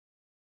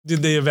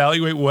Did they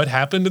evaluate what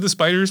happened to the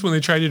spiders when they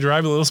tried to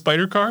drive a little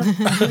spider car? No,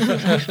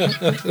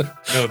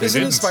 they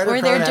Isn't a didn't. spider Or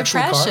car their an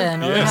actual car?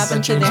 depression, or what Yes.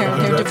 happened to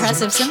their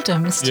depressive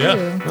symptoms, too.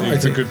 Yeah,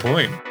 that's a good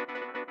point.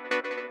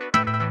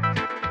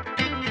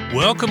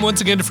 Welcome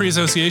once again to Free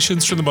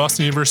Associations from the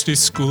Boston University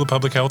School of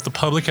Public Health, the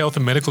Public Health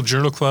and Medical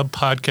Journal Club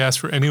podcast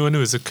for anyone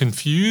who is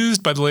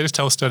confused by the latest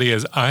health study,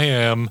 as I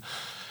am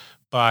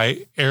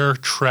by air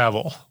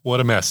travel. What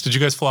a mess. Did you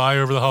guys fly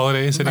over the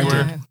holidays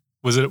anywhere?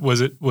 Was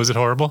it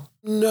horrible?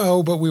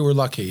 No, but we were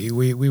lucky.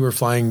 We were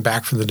flying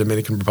back from the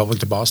Dominican Republic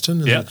to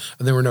Boston, and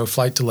there were no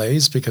flight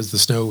delays because the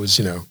snow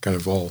was, kind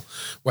of all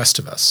west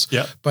of us.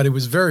 Yeah. But it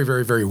was very,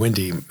 very, very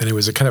windy, and it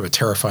was a kind of a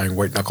terrifying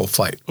white knuckle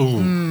flight. Ooh.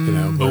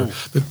 Where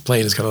the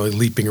plane is kind of like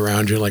leaping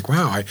around. You're like,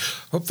 wow, I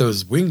hope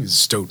those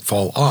wings don't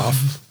fall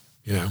off.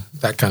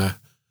 That kind of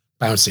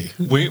bouncy.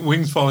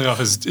 Wings falling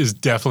off is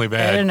definitely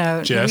bad. I don't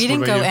know. Jess, we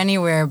didn't what go about you?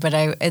 anywhere, but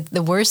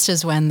the worst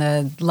is when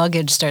the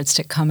luggage starts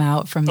to come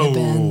out from the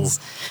bins.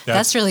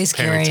 That's really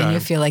scary, and you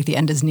feel like the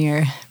end is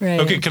near.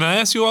 Right. Okay, can I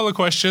ask you all a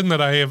question that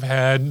I have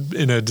had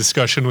in a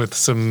discussion with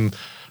some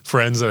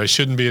friends that I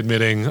shouldn't be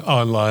admitting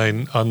on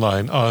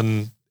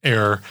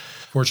air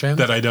 4chan?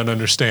 that I don't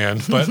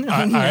understand? But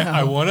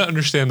I want to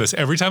understand this.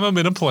 Every time I'm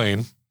in a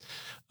plane,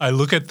 I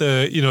look at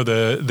they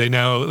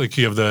now, like,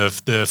 you have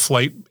the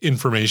flight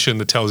information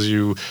that tells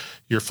you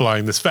you're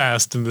flying this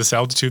fast and this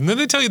altitude. And then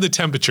they tell you the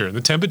temperature. And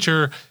the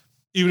temperature,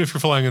 even if you're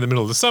flying in the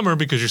middle of the summer,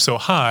 because you're so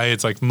high,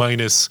 it's like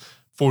minus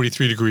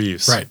 43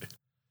 degrees. Right.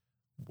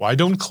 Why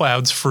don't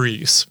clouds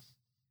freeze?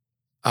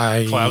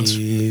 Clouds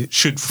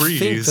should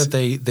freeze. I think that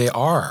they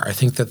are. I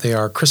think that they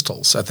are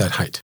crystals at that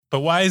height.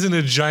 But why isn't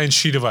it a giant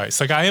sheet of ice?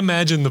 Like, I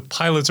imagine the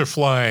pilots are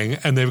flying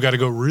and they've got to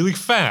go really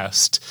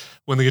fast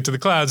when they get to the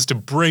clouds to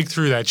break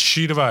through that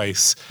sheet of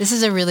ice. This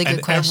is a really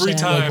good question. Every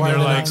time they're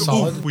like,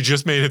 "Ooh, we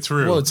just made it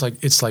through." Well, it's like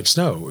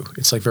snow.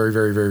 It's like very,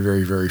 very, very,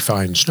 very, very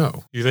fine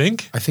snow. You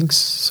think? I think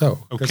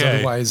so. Because Okay.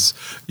 otherwise,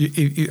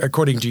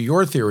 according to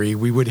your theory,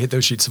 we would hit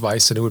those sheets of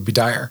ice and it would be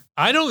dire.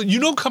 You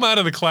don't come out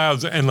of the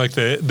clouds and like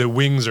the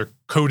wings are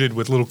coated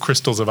with little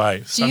crystals of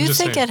ice. Do you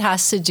think it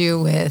has to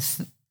do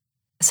with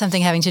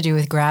something having to do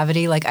with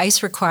gravity? Like,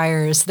 ice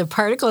requires the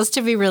particles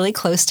to be really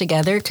close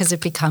together because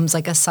it becomes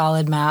like a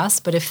solid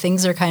mass. But if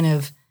things are kind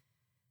of,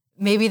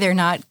 maybe they're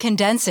not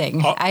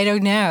condensing. I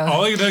don't know.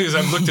 All I can tell you is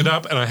I've looked it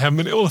up and I haven't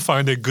been able to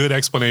find a good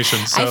explanation.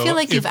 So I feel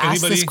like you've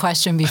asked this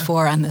question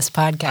before on this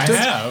podcast. I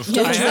have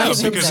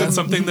because it's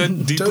something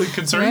that deeply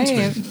concerns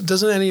me.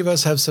 Doesn't any of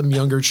us have some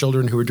younger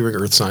children who are doing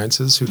earth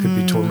sciences who could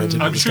be tormented?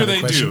 I'm with sure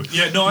this kind they of do. question?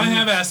 Yeah, no, I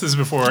have asked this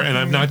before and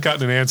I've not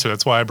gotten an answer.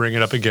 That's why I bring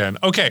it up again.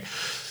 Okay.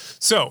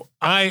 So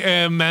I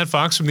am Matt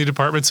Fox from the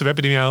Departments of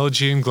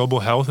Epidemiology and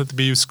Global Health at the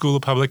BU School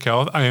of Public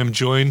Health. I am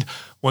joined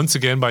once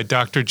again by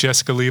Dr.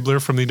 Jessica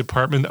Liebler from the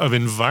Department of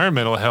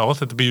Environmental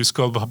Health at the BU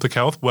School of Public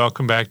Health.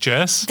 Welcome back,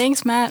 Jess.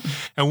 Thanks, Matt.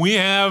 And we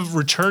have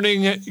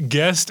returning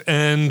guest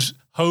and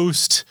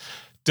host,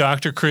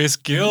 Dr. Chris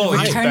Gill.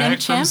 He's Returning back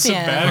from champion.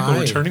 sabbatical, Hi.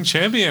 returning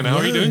champion. How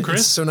are you doing,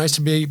 Chris? It's so nice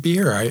to be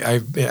here.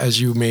 I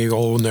as you may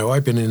all know,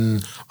 I've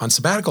been on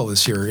sabbatical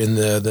this year in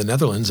the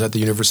Netherlands at the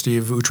University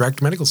of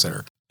Utrecht Medical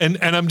Center. And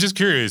I'm just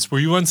curious, were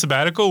you on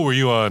sabbatical? Were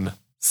you on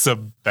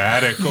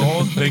sabbatical?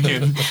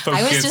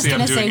 I was just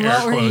going to say,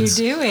 what were you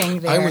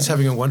doing there? I was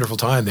having a wonderful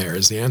time there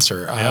is the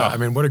answer. I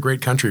mean, what a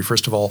great country,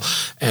 first of all,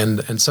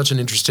 and such an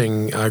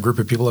interesting group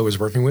of people I was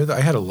working with. I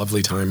had a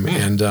lovely time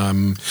and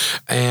I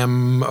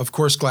am, of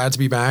course, glad to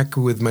be back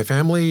with my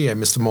family. I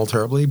miss them all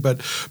terribly, but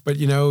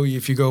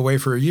if you go away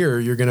for a year,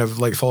 you're going to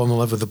like fall in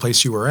love with the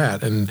place you were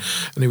at. And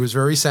it was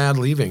very sad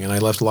leaving, and I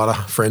left a lot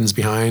of friends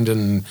behind,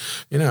 and,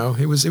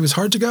 it was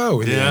hard to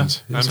go in the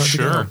end. It was hard to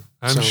go.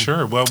 I'm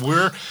sure. Well,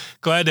 we're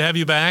glad to have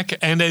you back.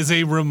 And as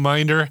a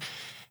reminder,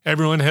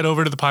 everyone head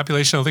over to the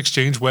Population Health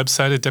Exchange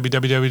website at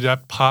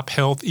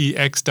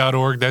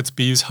www.pophealthex.org. That's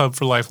BU's hub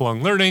for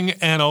lifelong learning.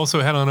 And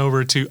also head on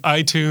over to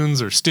iTunes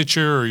or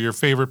Stitcher or your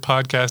favorite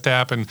podcast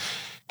app and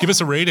give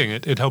us a rating.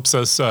 It helps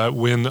us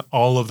win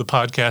all of the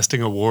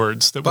podcasting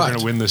awards that we're going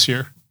to win this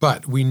year.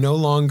 But we no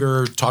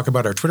longer talk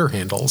about our Twitter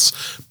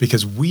handles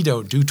because we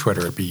don't do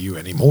Twitter at BU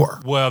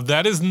anymore. Well,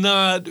 that is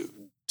not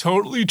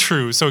totally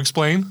true. So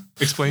explain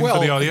for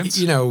the audience.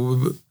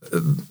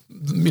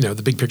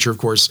 The big picture, of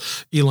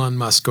course, Elon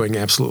Musk going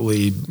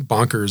absolutely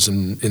bonkers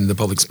in the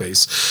public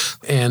space,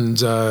 and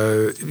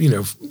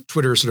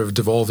Twitter sort of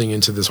devolving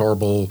into this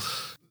horrible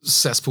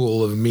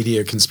cesspool of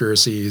media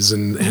conspiracies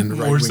and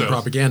right-wing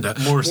propaganda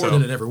more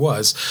than it ever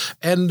was.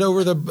 And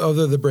over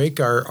the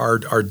break,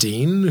 our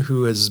dean,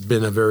 who has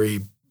been a very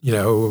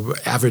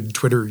avid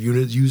Twitter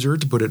user,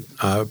 to put it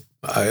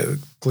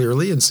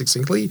clearly and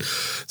succinctly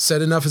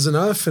said enough is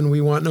enough and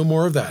we want no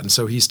more of that. And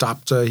so he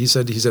stopped, he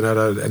sent out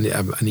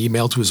an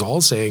email to us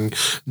all saying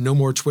no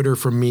more Twitter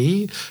from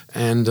me.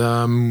 And,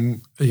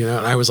 and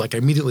I was like, I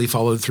immediately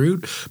followed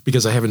through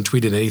because I haven't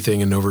tweeted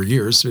anything in over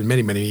years, in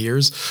many, many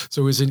years.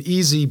 So it was an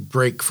easy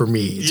break for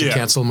me to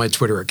cancel my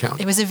Twitter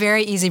account. It was a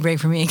very easy break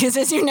for me because,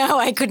 as you know,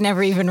 I could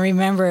never even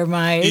remember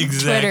my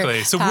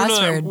Twitter so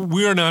password.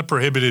 we are not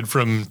prohibited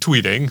from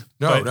tweeting.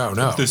 No.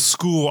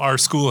 Our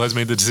school has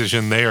made the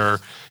decision they are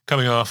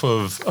coming off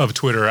of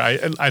Twitter.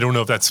 I don't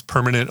know if that's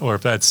permanent or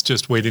if that's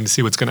just waiting to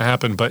see what's going to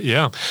happen. But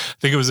yeah, I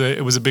think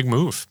it was a big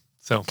move.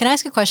 So can I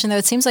ask a question though?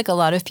 It seems like a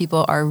lot of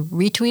people are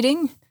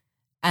retweeting,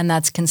 and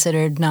that's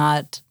considered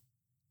not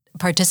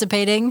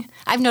participating.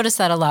 I've noticed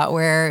that a lot,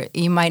 where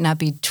you might not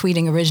be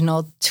tweeting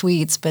original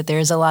tweets, but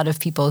there's a lot of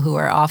people who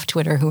are off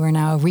Twitter who are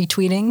now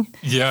retweeting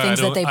things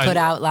that they put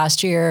out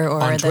last year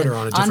or on Twitter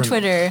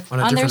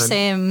on their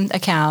same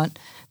account.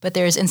 But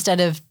there's,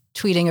 instead of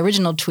tweeting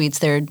original tweets,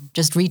 they're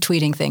just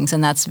retweeting things,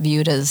 and that's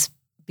viewed as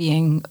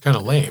being kind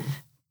of lame.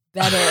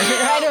 Better.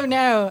 I don't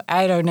know.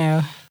 I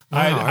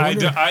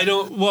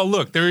don't. Well,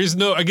 look, there is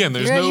no. Again,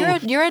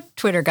 you're a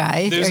Twitter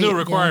guy. There's no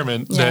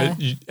requirement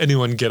that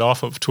anyone get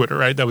off of Twitter,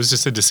 right? That was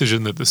just a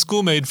decision that the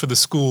school made for the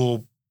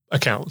school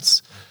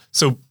accounts,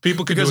 so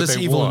people can do what they want. Because it's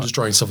evil and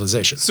destroying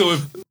civilization.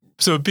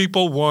 So if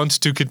people want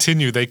to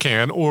continue, they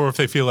can, or if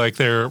they feel like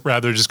they're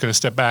rather just going to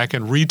step back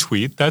and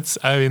retweet, that's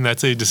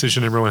a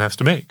decision everyone has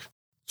to make.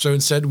 So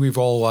instead, we've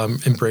all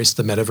embraced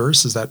the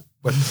metaverse. Is that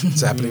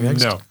what's happening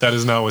next? No, that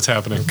is not what's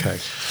happening. Okay.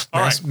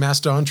 All right.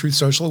 Mastodon, Truth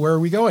Social, where are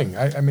we going?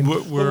 I mean,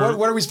 what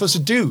are we supposed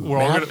to do?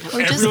 We're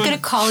just going to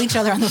call each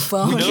other on the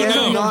phone.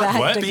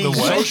 What? The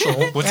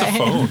social? What's a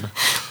phone?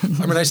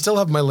 I mean, I still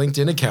have my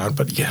LinkedIn account,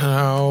 but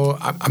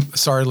I'm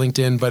sorry,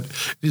 LinkedIn, but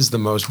it is the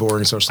most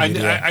boring social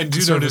media I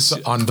do notice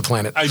on the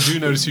planet. I do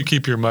notice you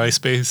keep your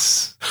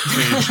MySpace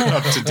page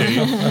up to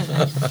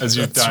date as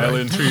you dial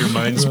in through your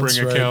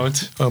MindSpring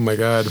account. Oh my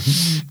God.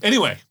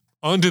 Anyway,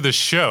 on to the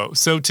show.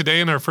 So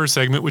today in our first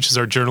segment, which is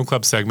our Journal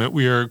Club segment,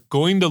 we are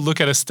going to look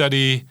at a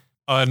study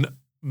on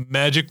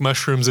magic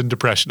mushrooms and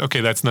depression.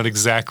 Okay, that's not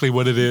exactly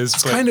what it is.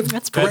 That's kind of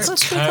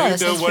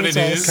what it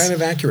is. Kind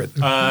of accurate.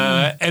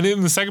 And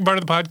in the second part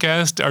of the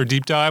podcast, our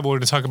deep dive, we're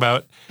going to talk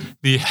about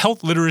the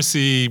health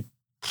literacy.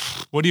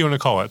 What do you want to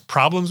call it?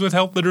 Problems with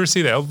health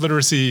literacy? The health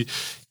literacy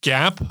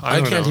gap?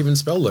 I can't even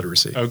spell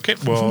literacy. Okay,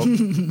 well,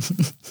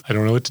 I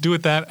don't know what to do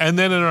with that. And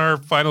then in our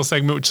final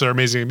segment, which is our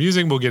Amazing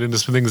Amusing, we'll get into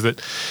some things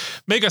that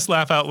make us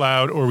laugh out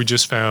loud or we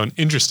just found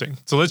interesting.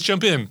 So let's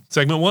jump in.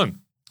 Segment 1.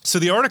 So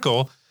the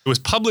article was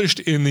published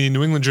in the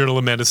New England Journal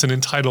of Medicine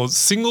entitled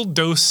Single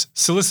Dose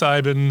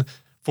Psilocybin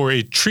for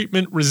a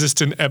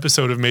Treatment-Resistant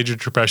Episode of Major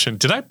Depression.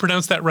 Did I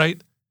pronounce that right?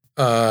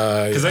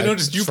 Because I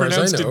noticed you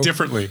pronounced it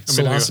differently.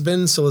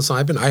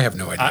 Psilocybin. I have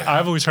no idea.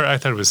 I've always heard. I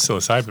thought it was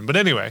psilocybin. But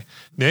anyway,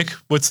 Nick,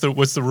 what's the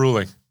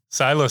ruling?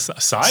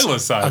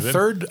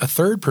 Psilocybin. A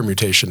third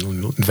permutation,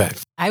 in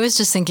fact. I was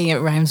just thinking it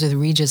rhymes with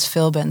Regis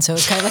Philbin, so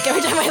it's kind of like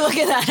every time I look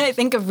at that, I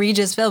think of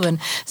Regis Philbin.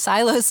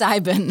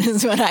 Psilocybin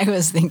is what I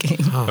was thinking.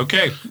 Oh.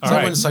 Okay, is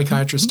that when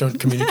psychiatrists don't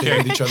communicate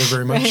with each other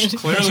very much? Right.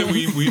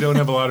 Clearly, we don't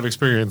have a lot of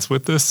experience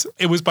with this.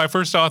 It was by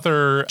first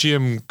author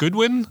G.M.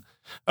 Goodwin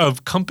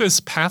of Compass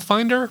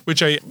Pathfinder,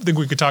 which I think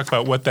we could talk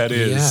about what that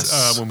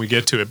is when we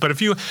get to it. But a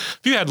few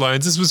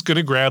headlines. This was going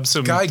to grab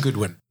some... Guy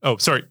Goodwin. Oh,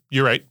 sorry.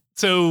 You're right.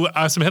 So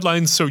some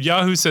headlines. So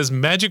Yahoo says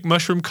magic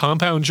mushroom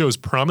compound shows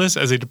promise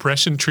as a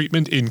depression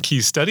treatment in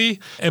key study.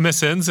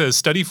 MSN says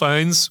study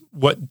finds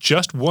what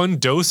just one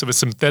dose of a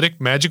synthetic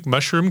magic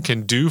mushroom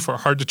can do for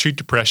hard to treat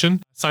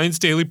depression. Science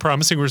Daily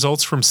promising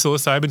results from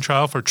psilocybin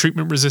trial for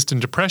treatment-resistant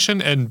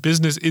depression. And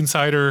Business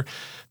Insider,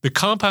 the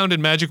compound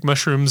in magic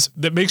mushrooms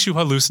that makes you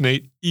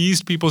hallucinate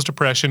eased people's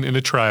depression in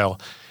a trial.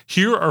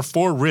 Here are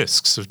 4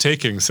 risks of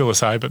taking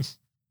psilocybin.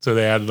 So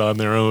they added on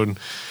their own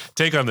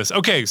take on this.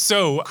 Okay,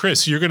 so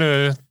Chris, you're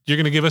gonna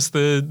give us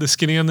the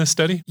skinny on this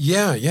study?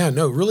 Yeah,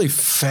 no, really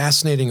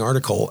fascinating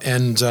article,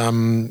 and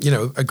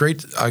a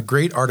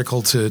great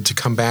article to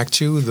come back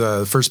to.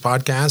 The first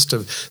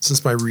podcast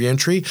since my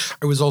reentry.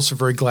 I was also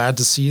very glad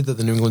to see that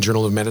the New England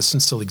Journal of Medicine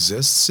still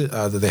exists.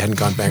 That they hadn't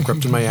gone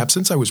bankrupt in my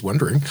absence. I was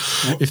wondering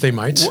if they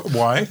might.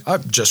 Why?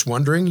 Just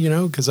wondering,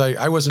 because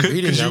I wasn't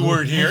reading them. Because you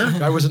weren't here.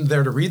 I wasn't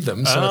there to read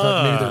them, so I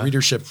thought maybe the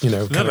readership, kind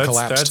of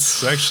collapsed.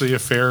 That's actually a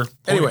fair point.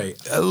 Anyway,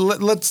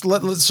 let's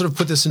sort of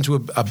put this into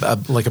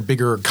a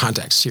bigger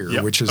context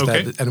here, which is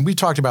that, and we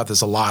talked about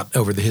this a lot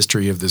over the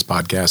history of this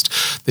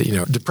podcast,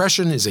 that,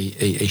 depression is a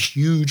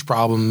huge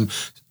problem,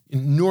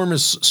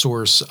 enormous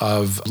source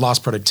of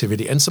lost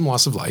productivity and some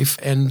loss of life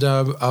and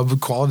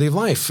of quality of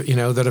life,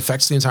 that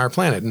affects the entire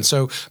planet. And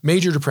so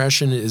major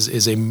depression is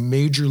a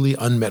majorly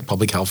unmet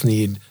public health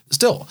need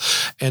still.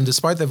 And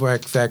despite the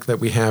fact that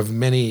we have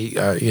many,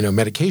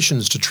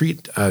 medications to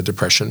treat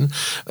depression,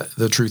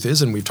 the truth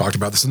is, and we've talked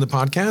about this in the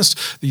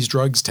podcast, these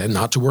drugs tend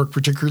not to work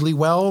particularly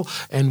well.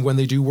 And when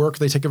they do work,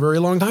 they take a very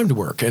long time to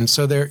work. And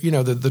so they're,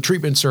 the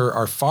treatments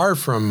are far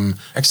from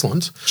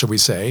excellent, shall we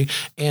say.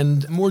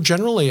 And more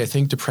generally, I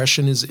think depression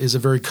depression is a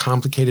very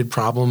complicated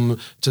problem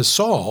to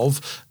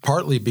solve,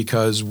 partly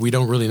because we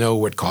don't really know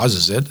what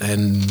causes it.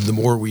 And the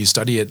more we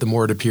study it, the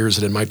more it appears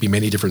that it might be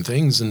many different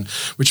things, and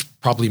which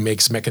probably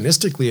makes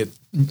mechanistically it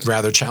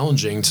rather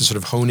challenging to sort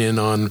of hone in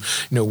on,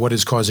 what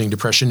is causing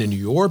depression in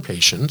your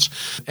patient,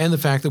 and the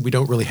fact that we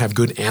don't really have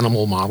good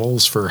animal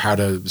models for how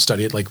to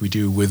study it like we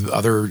do with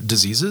other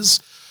diseases.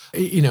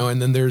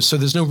 And then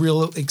there's no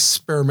real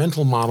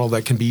experimental model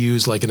that can be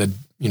used like in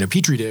a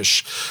petri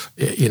dish,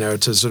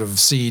 to sort of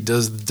see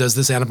does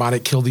this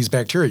antibiotic kill these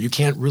bacteria? You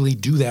can't really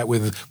do that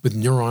with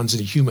neurons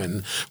in a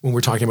human when we're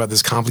talking about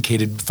this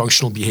complicated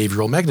functional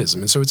behavioral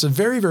mechanism. And so it's a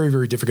very, very,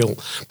 very difficult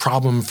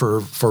problem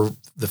for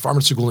the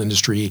pharmaceutical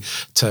industry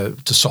to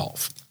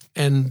solve.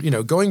 And,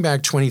 going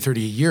back 20,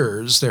 30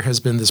 years, there has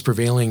been this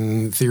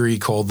prevailing theory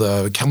called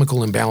the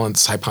chemical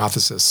imbalance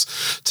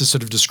hypothesis to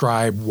sort of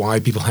describe why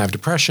people have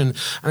depression.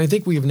 And I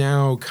think we've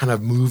now kind of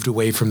moved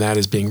away from that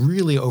as being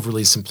really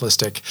overly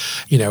simplistic,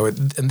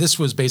 and this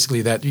was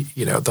basically that,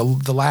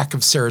 the lack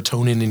of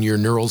serotonin in your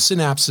neural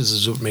synapses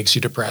is what makes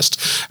you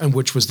depressed, and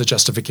which was the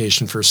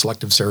justification for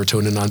selective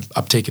serotonin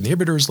uptake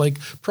inhibitors like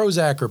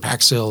Prozac or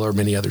Paxil or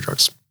many other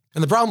drugs.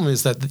 And the problem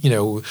is that,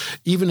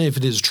 even if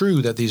it is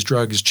true that these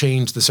drugs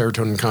change the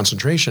serotonin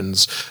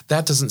concentrations,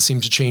 that doesn't seem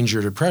to change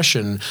your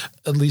depression,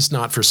 at least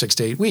not for 6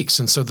 to 8 weeks.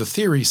 And so the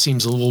theory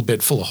seems a little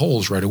bit full of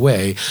holes right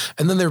away.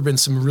 And then there have been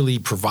some really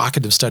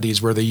provocative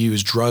studies where they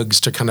use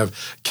drugs to kind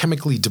of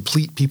chemically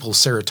deplete people's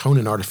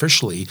serotonin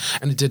artificially,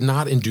 and it did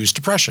not induce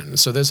depression.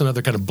 So there's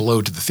another kind of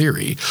blow to the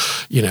theory,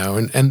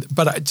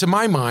 but to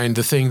my mind,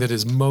 the thing that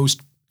is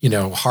most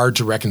hard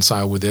to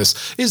reconcile with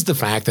this is the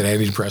fact that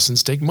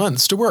antidepressants take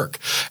months to work.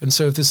 And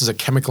so if this is a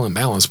chemical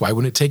imbalance, why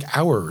wouldn't it take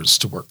hours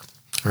to work?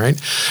 All right.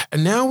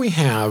 And now we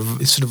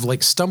have sort of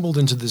like stumbled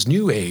into this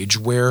new age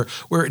where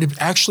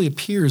it actually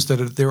appears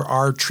that there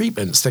are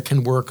treatments that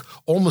can work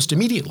almost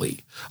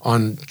immediately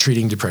on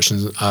treating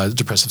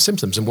depressive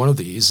symptoms. And one of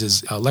these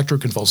is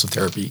electroconvulsive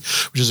therapy,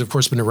 which has, of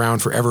course, been around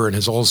forever and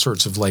has all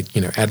sorts of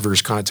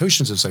adverse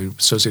connotations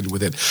associated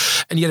with it.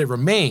 And yet it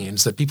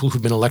remains that people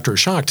who've been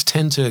electroshocked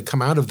tend to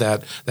come out of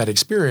that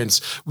experience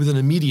with an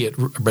immediate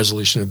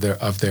resolution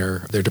of their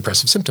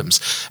depressive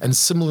symptoms. And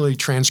similarly,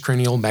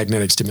 transcranial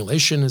magnetic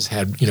stimulation has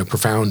had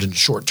profound and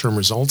short-term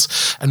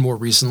results. And more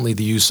recently,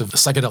 the use of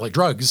psychedelic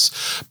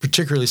drugs,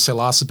 particularly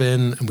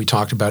psilocybin, and we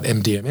talked about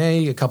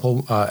MDMA a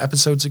couple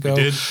episodes ago,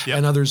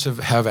 and others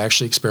have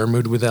actually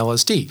experimented with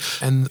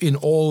LSD. And in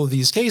all of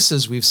these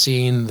cases, we've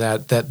seen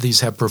that these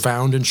have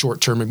profound and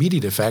short-term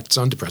immediate effects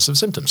on depressive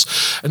symptoms.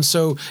 And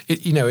so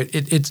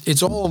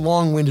it's all a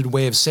long-winded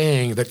way of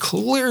saying that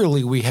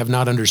clearly we have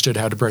not understood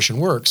how depression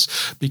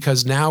works,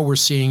 because now we're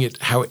seeing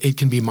how it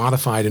can be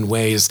modified in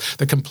ways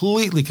that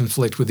completely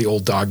conflict with the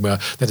old dogma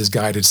that has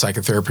guided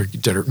psychotherapy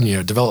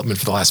development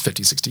for the last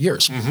 50, 60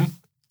 years. Mm-hmm.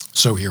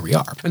 So here we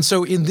are. And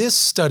so in this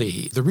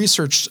study, the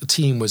research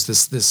team was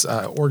this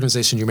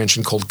organization you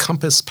mentioned called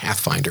Compass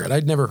Pathfinder. And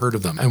I'd never heard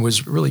of them and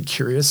was really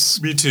curious.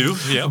 Me too.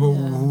 Yeah.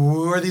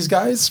 Who are these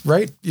guys,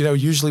 right?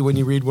 Usually when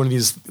you read one of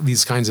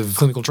these kinds of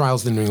clinical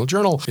trials in the New England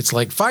Journal, it's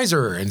like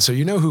Pfizer. And so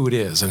you know who it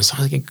is. And so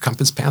I was like,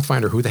 Compass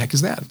Pathfinder, who the heck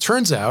is that?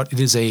 Turns out it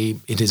is a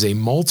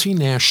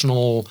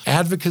multinational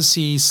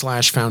advocacy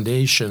 /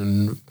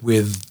 foundation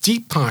with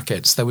deep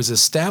pockets that was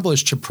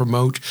established to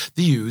promote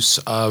the use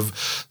of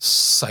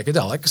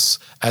psychedelics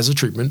as a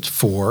treatment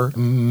for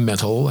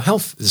mental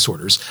health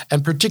disorders,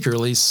 and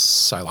particularly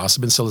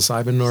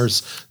psilocybin, or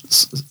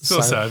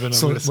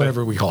psilocybin,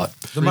 whatever we call it,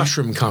 the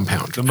mushroom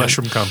compound. The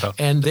mushroom compound.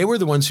 And they were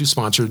the ones who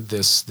sponsored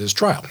this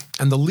trial.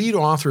 And the lead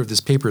author of this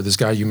paper, this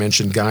guy you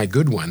mentioned, Guy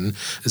Goodwin,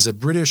 is a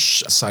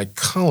British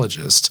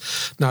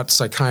psychologist, not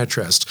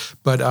psychiatrist,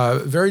 but a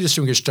very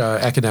distinguished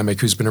academic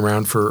who's been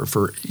around for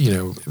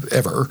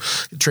ever.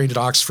 Trained at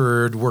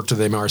Oxford, worked at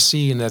the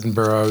MRC in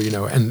Edinburgh,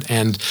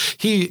 and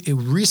he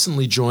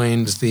recently joined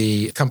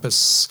the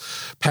Compass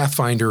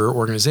Pathfinder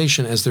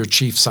organization as their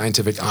chief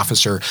scientific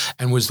officer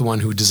and was the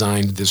one who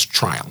designed this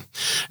trial.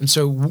 And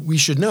so we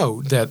should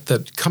know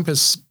that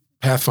Compass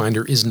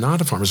Pathfinder is not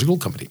a pharmaceutical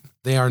company.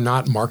 They are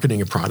not marketing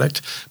a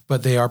product,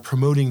 but they are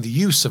promoting the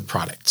use of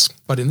products.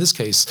 But in this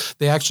case,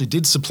 they actually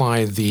did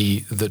supply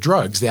the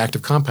drugs, the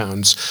active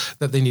compounds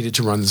that they needed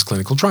to run this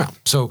clinical trial.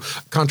 So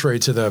contrary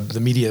to the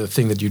media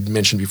thing that you'd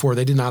mentioned before,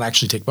 they did not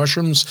actually take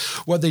mushrooms.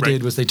 What they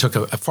did was they took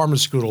a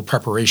pharmaceutical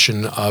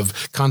preparation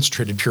of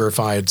concentrated,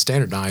 purified,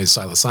 standardized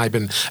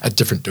psilocybin at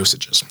different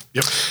dosages.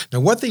 Yep. Now,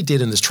 what they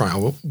did in this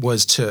trial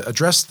was to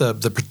address the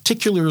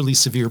particularly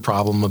severe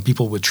problem of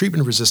people with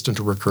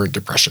treatment-resistant or recurrent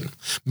depression,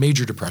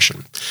 major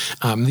depression.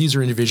 These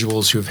are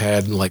individuals who have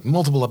had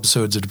multiple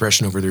episodes of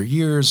depression over their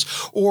years,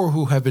 or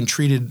who have been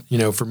treated,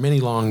 for many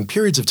long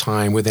periods of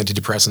time with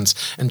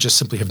antidepressants and just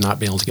simply have not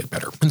been able to get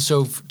better. And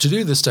so to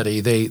do this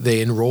study,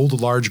 they enrolled a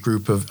large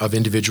group of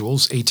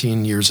individuals,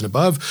 18 years and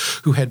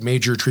above, who had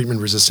major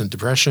treatment-resistant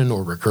depression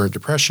or recurrent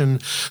depression,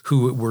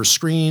 who were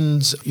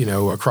screened,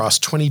 across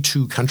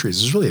 22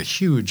 countries. There's really a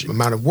huge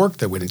amount of work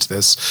that went into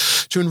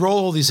this. To enroll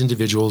all these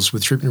individuals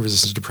with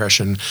treatment-resistant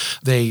depression,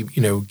 they,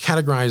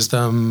 categorized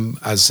them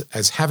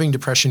as having having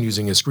depression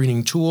using a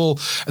screening tool,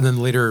 and then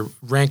later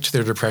ranked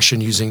their depression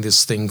using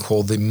this thing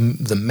called the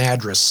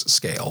MADRS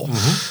scale.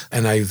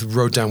 And I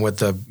wrote down what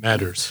the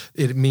Matters.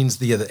 It means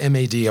the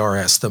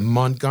MADRS, the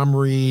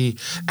Montgomery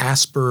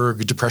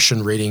Asperg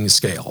Depression Rating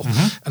Scale.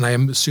 And I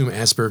assume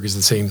Asperg is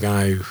the same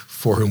guy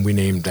for whom we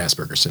named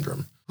Asperger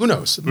syndrome. Who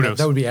knows?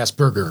 That would be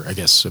Asperger, I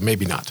guess. So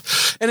maybe not.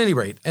 At any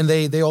rate, and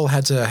they all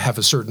had to have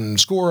a certain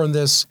score on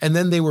this. And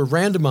then they were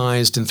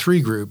randomized in 3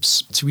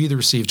 groups to either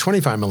receive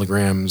 25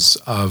 milligrams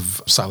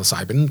of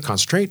psilocybin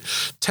concentrate,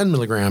 10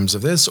 milligrams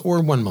of this,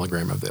 or 1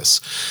 milligram of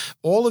this.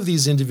 All of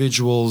these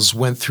individuals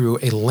went through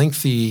a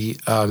lengthy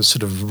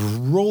sort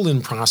of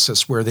roll-in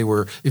process where they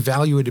were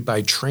evaluated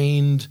by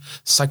trained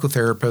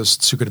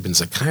psychotherapists who could have been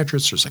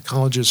psychiatrists or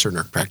psychologists or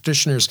nurse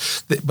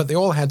practitioners, but they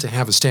all had to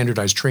have a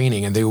standardized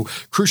training, and they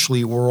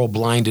crucially were all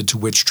blinded to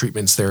which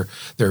treatments their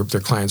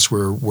clients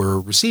were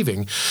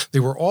receiving. They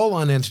were all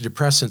on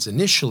antidepressants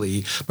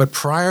initially, but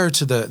prior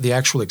to the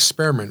actual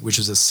experiment, which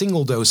is a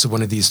single dose of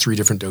one of these 3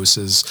 different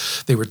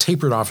doses, they were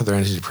tapered off of their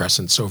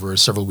antidepressants over a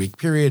several-week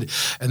period,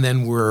 and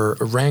then were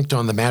ranked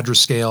on the MADRS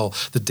scale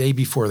the day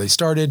before they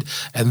started,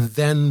 and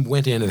then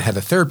went in and had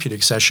a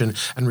therapeutic session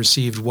and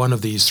received one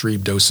of these 3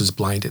 doses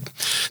blinded.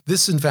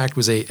 This, in fact,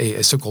 was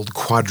a so-called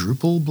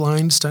quadruple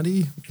blind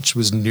study, which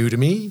was new to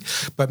me,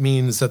 but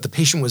means that the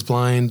patient was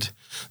blind,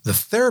 the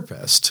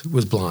therapist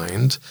was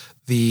blind,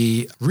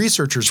 the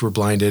researchers were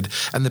blinded,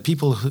 and the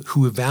people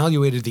who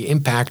evaluated the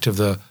impact of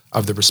the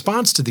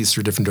response to these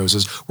 3 different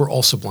doses were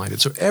also blinded.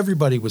 So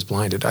everybody was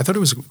blinded. I thought it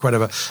was quite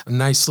a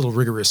nice little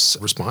rigorous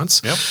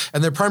response. Yep.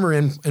 And their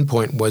primary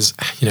endpoint was,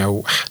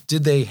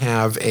 did they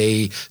have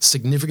a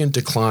significant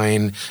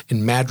decline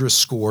in MADRS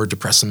score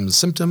depressive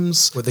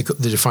symptoms? What they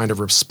defined a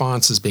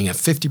response as being a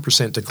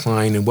 50%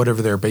 decline in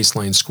whatever their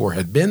baseline score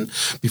had been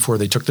before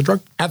they took the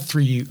drug at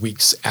 3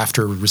 weeks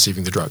after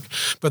receiving the drug.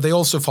 But they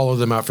also followed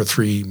them out for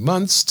 3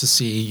 months to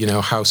see,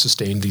 how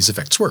sustained these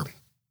effects were.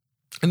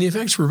 And the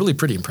effects were really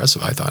pretty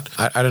impressive, I thought.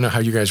 I don't know how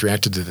you guys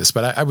reacted to this,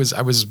 but I was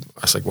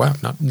like, wow,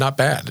 not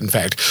bad, in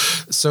fact.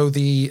 So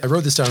I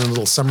wrote this down in a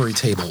little summary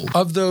table.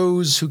 Of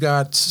those who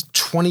got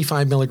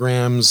 25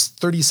 milligrams,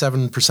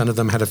 37% of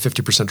them had a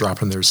 50%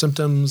 drop in their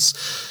symptoms.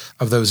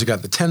 Of those who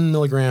got the 10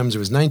 milligrams, it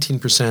was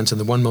 19%, and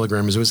the 1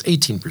 milligrams, it was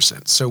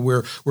 18%. So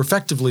we're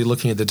effectively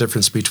looking at the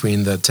difference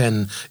between the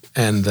 10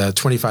 and the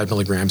 25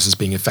 milligrams as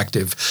being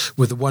effective,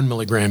 with the 1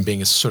 milligram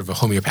being a sort of a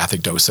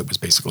homeopathic dose that was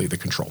basically the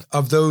control.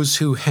 Of those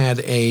who had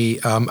a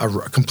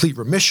complete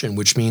remission,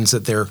 which means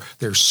that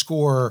their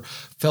score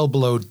fell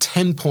below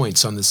 10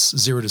 points on this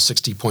 0 to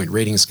 60 point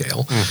rating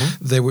scale,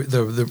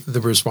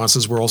 the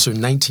responses were also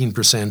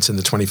 19% in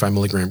the 25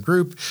 milligram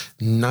group,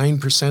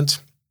 9%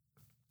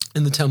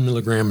 in the 10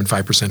 milligram and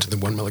 5% in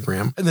the 1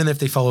 milligram. And then if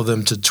they follow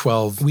them to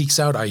 12 weeks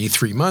out, i.e.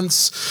 3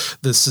 months,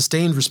 the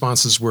sustained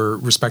responses were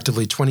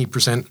respectively 20%,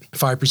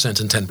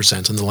 5%, and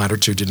 10%, and the latter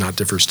 2 did not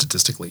differ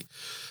statistically.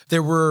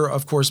 There were,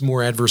 of course,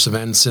 more adverse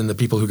events in the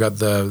people who got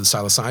the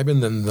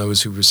psilocybin than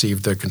those who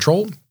received the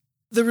control.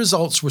 The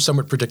results were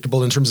somewhat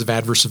predictable in terms of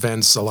adverse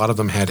events. A lot of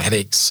them had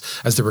headaches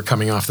as they were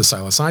coming off the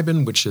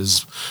psilocybin, which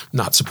is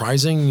not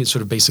surprising. It's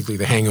sort of basically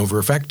the hangover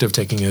effect of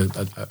taking a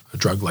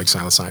drug like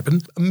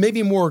psilocybin.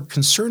 Maybe more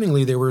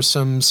concerningly, there were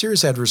some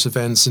serious adverse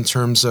events in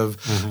terms of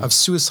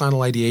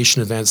suicidal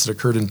ideation events that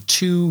occurred in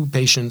 2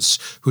 patients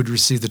who had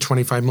received the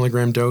 25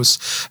 milligram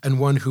dose and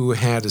one who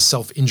had a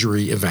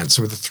self-injury event.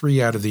 So the 3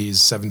 out of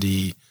these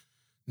 79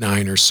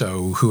 or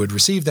so who had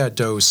received that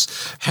dose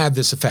had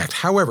this effect.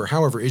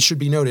 However, it should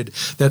be noted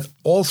that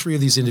all 3 of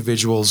these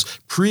individuals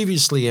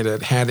previously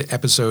had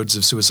episodes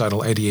of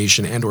suicidal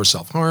ideation and or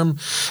self-harm,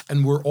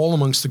 and were all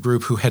amongst the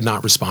group who had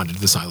not responded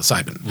to the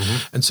psilocybin.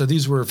 And so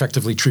these were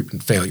effectively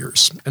treatment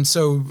failures. And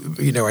so,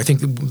 I think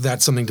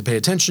that's something to pay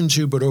attention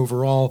to, but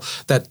overall,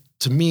 that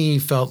to me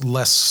felt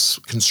less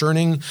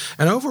concerning.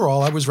 And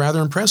overall, I was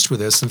rather impressed with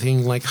this and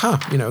thinking like,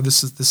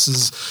 this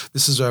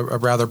is a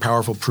rather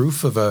powerful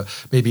proof of a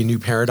maybe new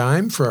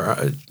paradigm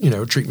for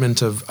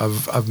treatment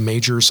of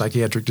major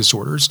psychiatric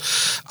disorders.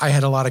 I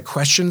had a lot of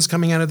questions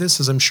coming out of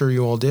this, as I'm sure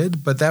you all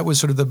did, but that was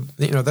sort of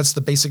that's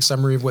the basic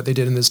summary of what they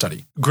did in this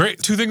study.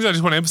 Great. 2 things I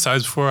just want to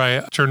emphasize before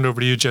I turn it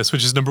over to you, Jess,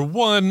 which is number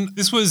 1,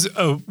 this was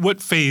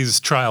what phase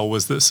trial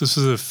was this? This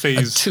was a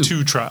phase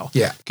 2 trial.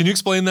 Yeah. Can you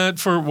explain that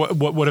for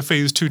what a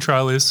phase 2 trial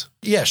is?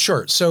 Yeah,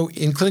 sure. So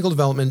in clinical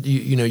development,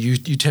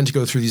 you tend to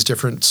go through these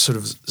different sort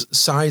of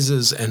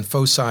sizes and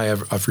foci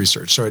of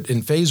research. So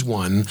in phase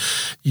 1,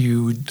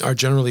 you are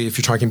generally, if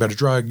you're talking about a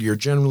drug, you're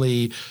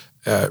generally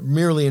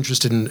merely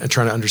interested in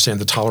trying to understand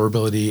the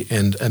tolerability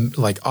and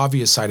like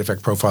obvious side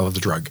effect profile of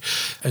the drug.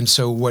 And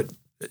so what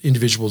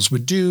individuals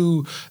would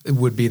do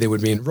would be they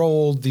would be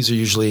enrolled. These are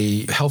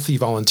usually healthy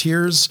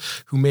volunteers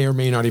who may or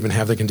may not even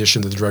have the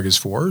condition that the drug is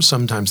for.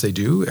 Sometimes they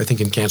do. I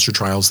think in cancer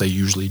trials they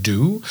usually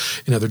do.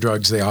 In other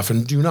drugs they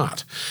often do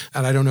not.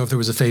 And I don't know if there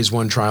was a phase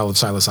 1 trial of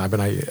psilocybin.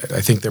 I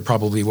think there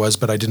probably was,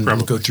 but I didn't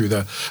go through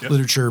the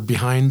literature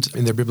behind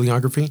in their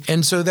bibliography.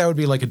 And so that would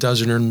be like a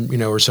dozen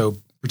or so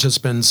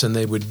participants, and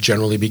they would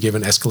generally be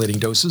given escalating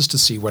doses to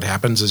see what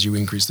happens as you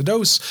increase the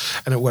dose.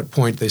 And at what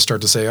point they start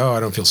to say, oh,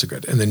 I don't feel so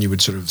good. And then you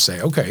would sort of say,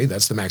 okay,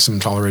 that's the maximum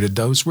tolerated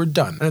dose. We're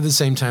done. And at the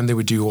same time, they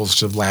would do all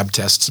sorts of lab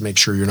tests to make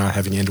sure you're not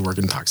having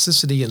end-organ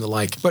toxicity and the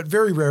like. But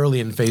very rarely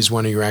in phase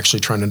 1 are you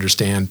actually trying to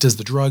understand, does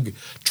the drug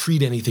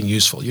treat anything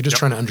useful? You're just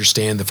trying to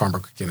understand the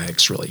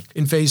pharmacokinetics, really.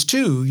 In phase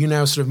 2, you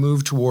now sort of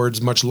move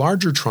towards much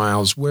larger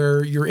trials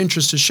where your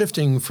interest is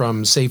shifting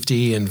from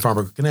safety and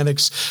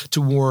pharmacokinetics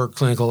to more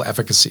clinical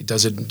efficacy.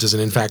 Does it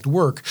in fact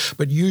work?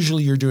 But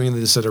usually you're doing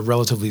this at a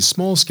relatively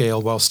small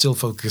scale while still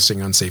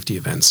focusing on safety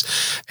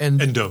events.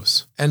 And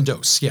dose. And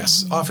dose,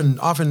 yes.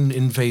 Often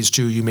in phase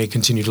 2, you may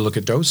continue to look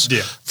at dose.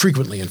 Yeah.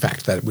 Frequently, in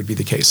fact, that would be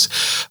the case.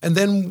 And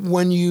then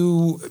when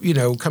you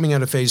coming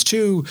out of phase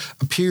 2,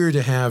 appear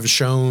to have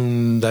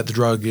shown that the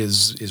drug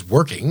is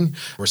working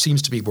or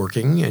seems to be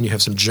working, and you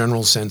have some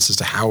general sense as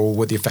to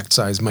what the effect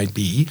size might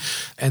be,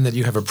 and that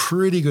you have a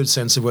pretty good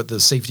sense of what the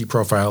safety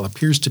profile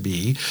appears to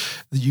be,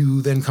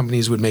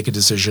 companies would make a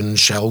decision,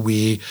 shall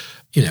we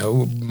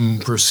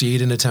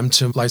proceed and attempt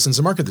to license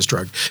and market this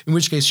drug, in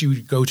which case you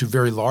would go to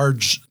very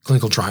large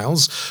clinical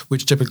trials,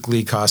 which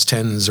typically cost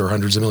tens or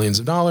hundreds of millions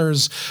of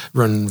dollars,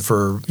 run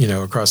for,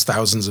 across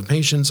thousands of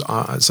patients,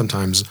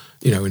 sometimes,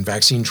 in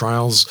vaccine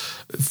trials,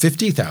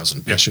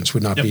 50,000 patients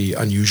would not be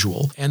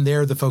unusual. And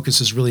there the focus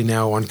is really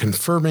now on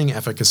confirming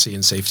efficacy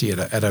and safety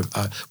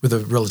with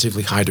a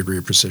relatively high degree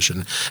of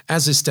precision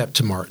as a step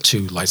to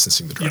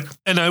licensing the drug. Yeah.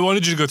 And I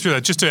wanted you to go through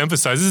that just to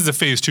emphasize, this is a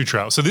phase 2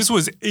 trial. So this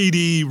was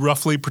 80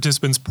 roughly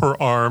participants per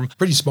arm.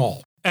 Pretty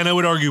small. And I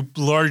would argue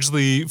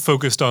largely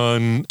focused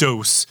on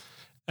dose.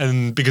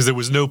 And because there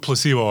was no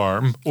placebo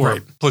arm or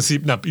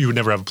you would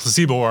never have a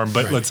placebo arm,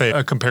 but let's say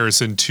a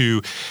comparison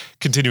to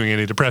continuing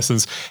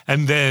antidepressants,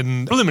 and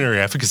then preliminary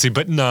efficacy,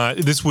 but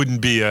this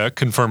wouldn't be a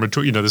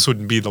confirmatory, this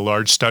wouldn't be the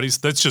large study. So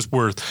that's just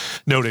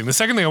worth noting. The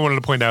second thing I wanted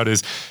to point out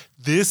is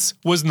this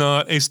was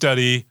not a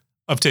study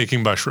of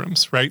taking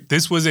mushrooms, right?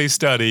 This was a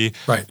study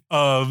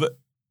of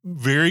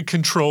very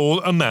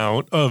controlled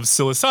amount of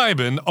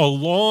psilocybin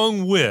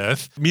along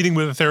with meeting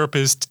with a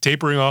therapist,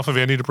 tapering off of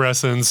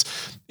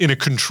antidepressants in a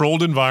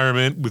controlled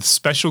environment with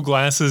special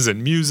glasses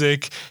and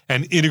music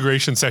and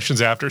integration sessions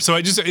after. So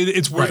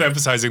it's worth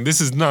emphasizing,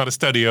 this is not a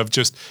study of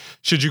just,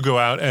 should you go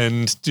out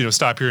and,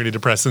 stop your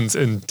antidepressants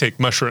and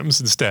take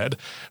mushrooms instead,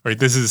 right?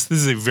 This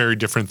is a very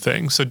different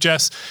thing. So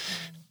Jess,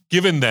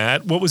 given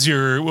that, what was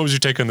your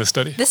take on this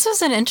study? This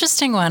was an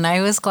interesting one.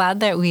 I was glad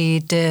that we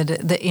did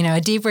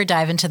a deeper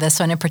dive into this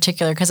one in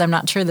particular, because I'm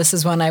not sure this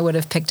is one I would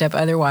have picked up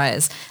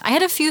otherwise. I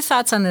had a few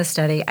thoughts on this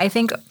study. I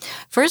think,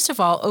 first of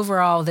all,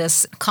 overall,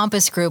 this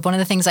COMPASS group, one of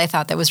the things I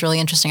thought that was really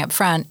interesting up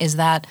front is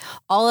that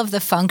all of the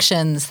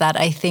functions that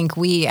I think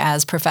we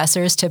as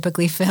professors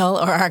typically fill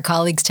or our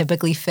colleagues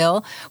typically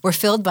fill were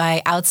filled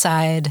by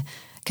outside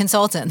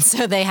consultants.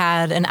 So they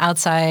had an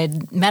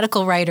outside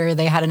medical writer,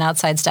 they had an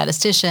outside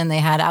statistician, they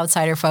had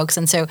outsider folks.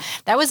 And so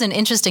that was an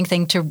interesting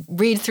thing to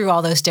read through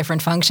all those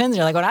different functions.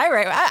 You're like, when I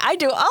write, I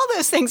do all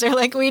those things. Or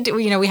like we do,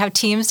 we have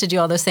teams to do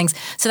all those things.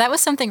 So that was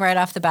something right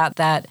off the bat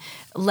that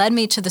led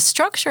me to the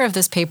structure of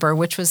this paper,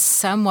 which was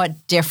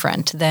somewhat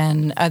different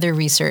than other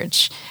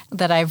research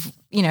that I've,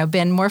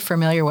 been more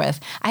familiar with.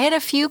 I had a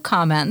few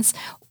comments.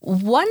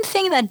 One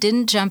thing that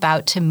didn't jump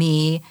out to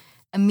me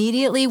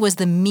immediately was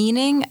the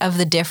meaning of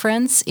the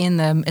difference in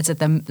the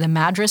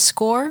MADRS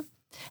score.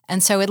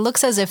 And so it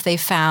looks as if they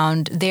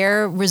found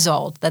their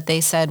result that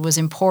they said was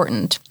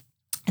important.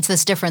 It's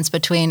this difference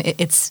between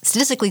it's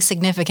statistically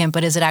significant,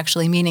 but is it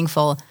actually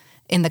meaningful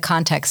in the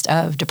context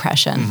of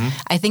depression? Mm-hmm.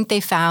 I think they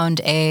found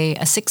a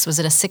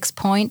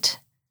 6-point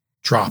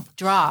drop.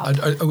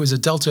 It was a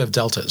delta of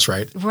deltas,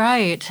 right?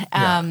 Right.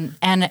 Yeah.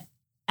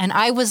 And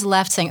I was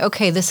left saying,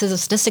 okay, this is a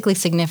statistically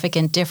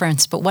significant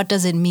difference, but what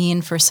does it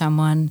mean for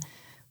someone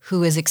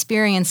who is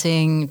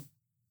experiencing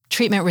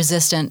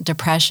treatment-resistant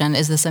depression?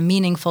 Is this a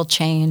meaningful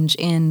change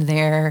in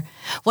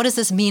what does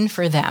this mean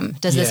for them?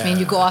 Does this mean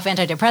you go off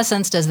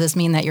antidepressants? Does this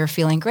mean that you're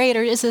feeling great?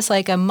 Or is this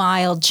like a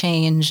mild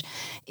change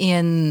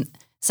in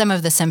some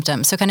of the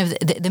symptoms? So kind of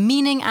the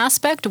meaning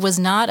aspect was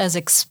not as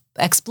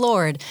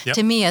explored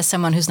to me as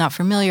someone who's not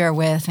familiar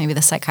with maybe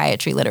the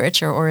psychiatry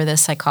literature or the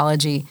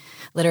psychology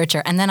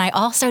literature. And then I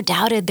also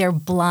doubted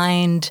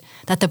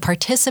that the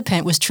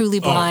participant was truly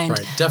blind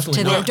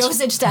to their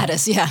dosage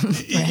status. Yeah.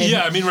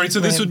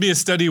 So this would be a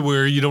study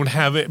where you don't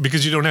have it,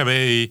 because you don't have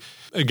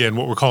again,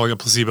 what we're calling a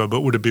placebo,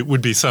 but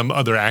would be some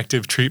other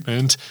active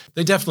treatment.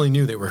 They definitely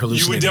knew they were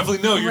hallucinating. You would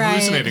definitely know you're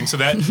hallucinating. So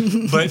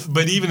that,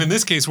 but even in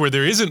this case where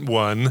there isn't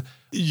one,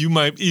 you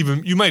might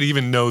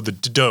even know the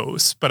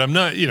dose, but I'm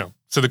not,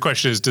 so the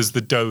question is, does the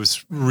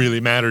dose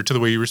really matter to the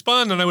way you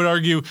respond? And I would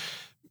argue,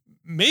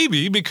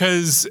 maybe,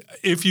 because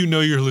if you know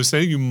you're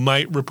hallucinating, you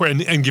might report,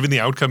 and given the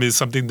outcome is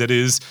something that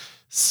is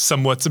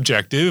somewhat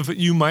subjective,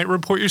 you might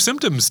report your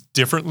symptoms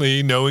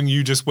differently, knowing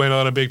you just went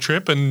on a big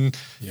trip and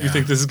you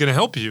think this is going to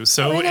help you.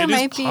 So it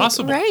is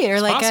possible. Right. Or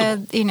it's like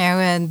possible.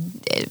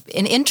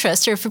 an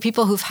interest, or for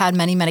people who've had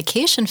many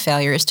medication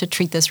failures to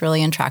treat this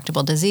really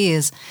intractable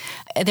disease,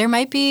 there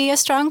might be a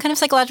strong kind of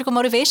psychological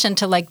motivation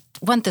to like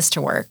want this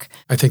to work.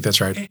 I think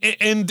that's right.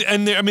 And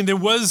there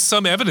was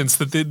some evidence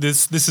that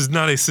this is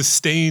not a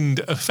sustained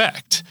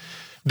effect.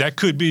 That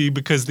could be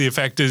because the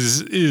effect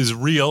is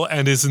real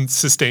and isn't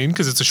sustained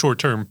because it's a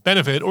short-term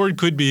benefit, or it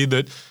could be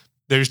that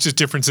there's just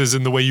differences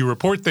in the way you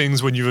report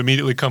things when you've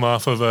immediately come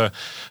off of a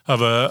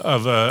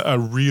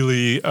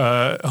really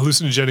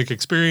hallucinogenic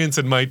experience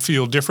and might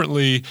feel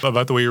differently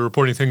about the way you're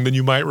reporting things than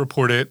you might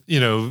report it,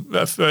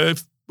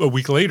 a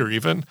week later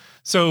even.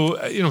 So,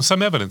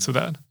 some evidence of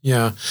that.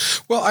 Yeah.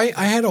 Well,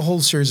 I had a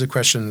whole series of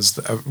questions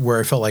where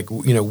I felt like,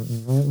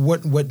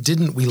 what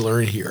didn't we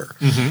learn here?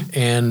 Mm-hmm.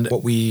 And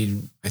what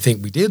I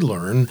think we did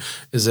learn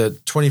is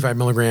that 25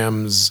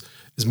 milligrams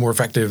is more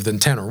effective than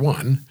 10 or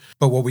 1.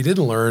 But what we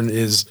didn't learn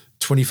is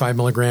 25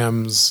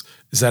 milligrams,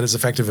 is that as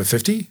effective as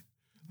 50?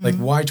 Like,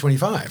 why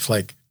 25?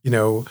 Like,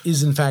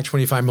 is in fact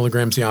 25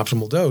 milligrams the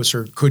optimal dose,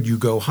 or could you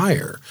go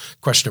higher?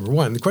 Question number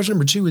one. The question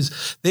number two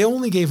is they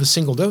only gave a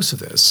single dose of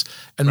this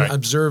and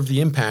observed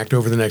the impact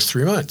over the next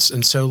 3 months.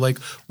 And so, like,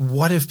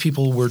 what if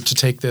people were to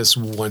take this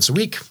once a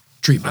week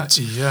treatments?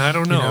 I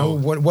don't know.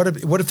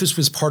 What if this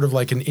was part of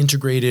like an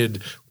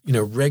integrated,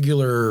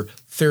 regular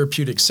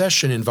therapeutic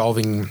session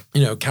involving,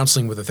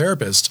 counseling with a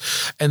therapist,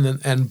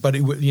 but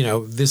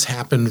this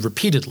happened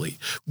repeatedly?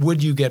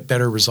 Would you get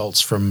better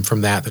results from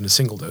that than a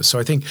single dose? So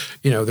I think,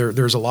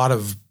 there's a lot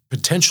of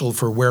potential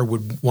for where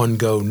would one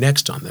go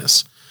next on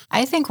this.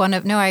 I think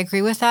I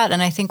agree with that.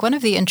 And I think one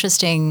of the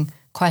interesting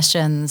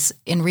questions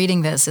in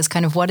reading this is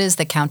kind of what is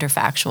the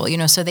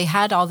counterfactual? So they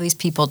had all these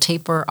people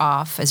taper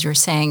off their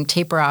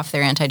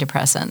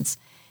antidepressants.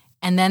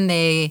 And then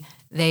they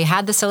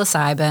had the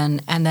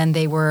psilocybin, and then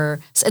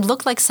it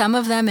looked like some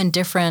of them in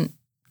different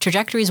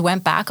trajectories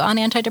went back on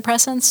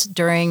antidepressants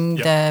during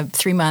the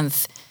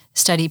 3-month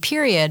study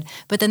period.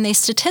 But then they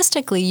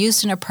statistically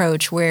used an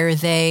approach where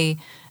they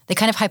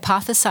kind of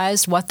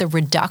hypothesized what the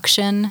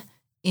reduction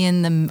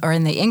in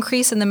the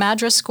increase in the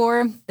MADRS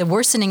score, the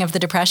worsening of the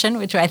depression,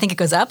 which I think it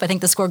goes up. I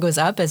think the score goes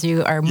up as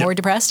you are more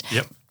depressed.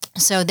 Yep.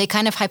 So they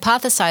kind of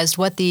hypothesized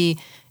what the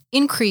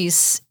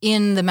increase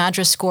in the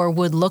MADRS score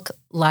would look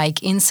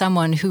like in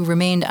someone who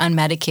remained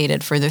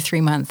unmedicated for the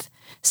 3-month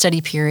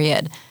study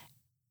period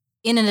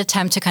in an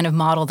attempt to kind of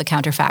model the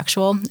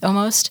counterfactual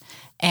almost.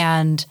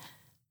 And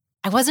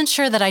I wasn't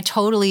sure that I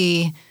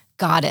totally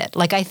got it.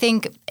 Like, I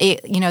think,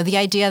 the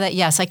idea that,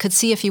 yes, I could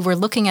see if you were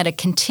looking at a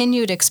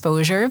continued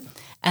exposure,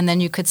 and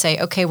then you could say,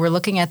 okay, we're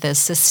looking at this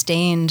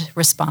sustained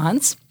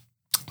response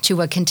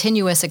to a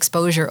continuous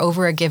exposure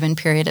over a given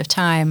period of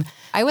time.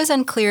 I was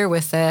unclear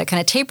with the kind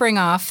of tapering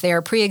off their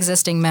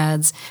pre-existing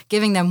meds,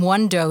 giving them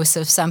one dose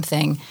of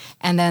something,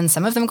 and then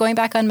some of them going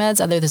back on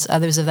meds,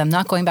 others of them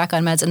not going back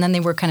on meds, and then they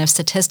were kind of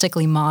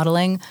statistically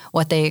modeling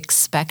what they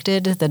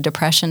expected the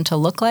depression to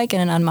look like in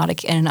an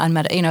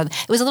unmedicated.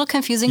 It was a little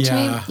confusing to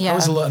me. Yeah, I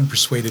was a little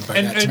unpersuaded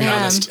by that. To be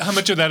honest, how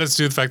much of that is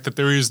due to the fact that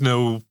there is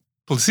no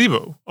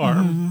placebo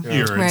arm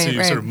here, and so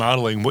you're sort of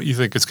modeling what you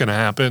think is going to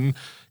happen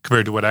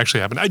compared to what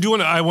actually happened.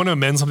 I want to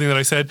amend something that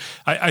I said.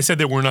 I said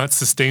there were not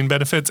sustained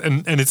benefits,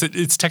 and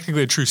it's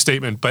technically a true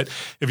statement. But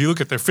if you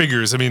look at their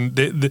figures, I mean,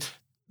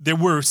 there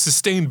were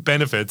sustained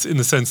benefits in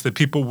the sense that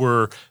people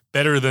were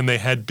better than they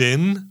had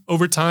been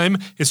over time.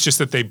 It's just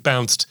that they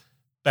bounced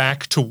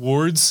back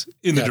towards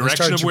in the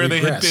direction of where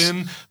they had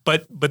been,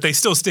 but they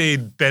still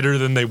stayed better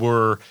than they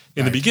were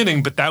in the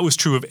beginning. But that was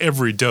true of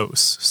every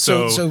dose.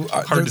 So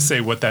hard to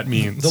say what that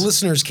means. The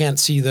listeners can't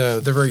see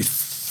the very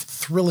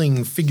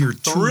thrilling figure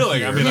 2. Thrilling.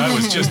 Here. I mean, I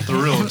was just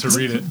thrilled to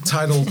read it.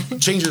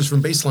 Titled Changes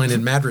from Baseline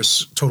in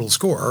MADRS Total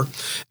Score.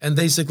 And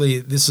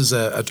basically, this is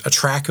a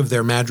track of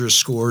their MADRS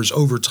scores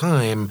over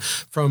time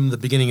from the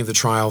beginning of the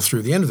trial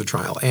through the end of the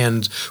trial.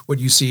 And what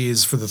you see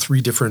is for the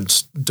 3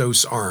 different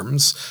dose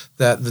arms,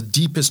 that the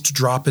deepest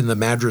drop in the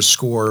MADRS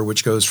score,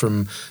 which goes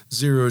from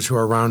 0 to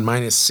around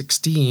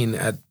 -16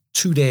 at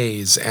 2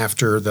 days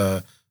after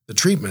the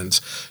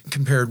treatment,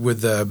 compared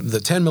with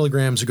the 10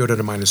 milligrams who go to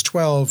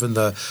 -12 and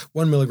the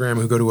 1 milligram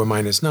who go to a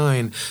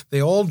 -9, they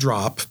all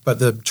drop, but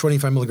the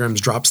 25 milligrams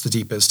drops the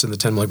deepest and the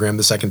 10 milligram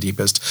the second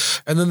deepest,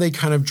 and then they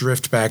kind of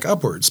drift back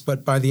upwards.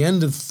 But by the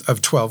end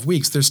of 12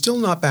 weeks, they're still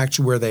not back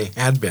to where they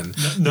had been.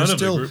 None of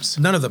the groups.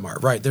 None of them are,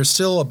 right. They're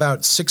still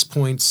about 6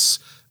 points.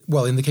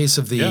 Well, in the case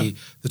of the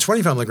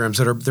 25 milligrams,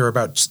 they're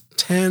about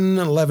 10,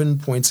 11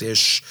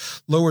 points-ish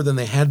lower than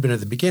they had been at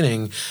the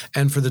beginning.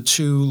 And for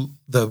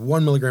the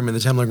 1 milligram and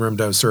the 10 milligram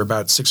dose, they're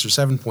about 6 or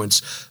 7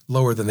 points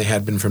lower than they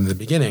had been from the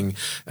beginning.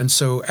 And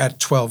so at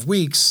 12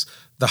 weeks,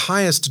 the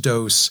highest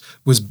dose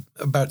was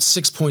about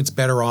 6 points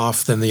better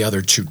off than the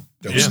other two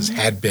doses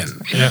had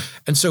been. Yeah.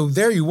 And so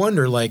there you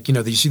wonder, like,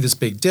 you see this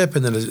big dip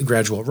and then a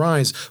gradual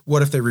rise.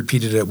 What if they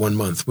repeated it 1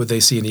 month? Would they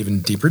see an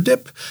even deeper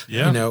dip?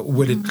 Yeah.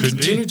 Would it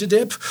continue to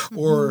dip?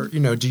 Or,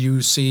 do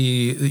you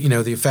see,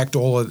 the effect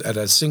all at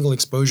a single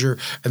exposure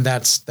and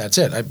that's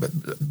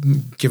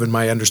it? Given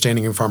my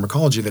understanding of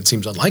pharmacology, that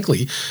seems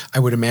unlikely. I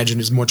would imagine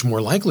it's much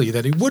more likely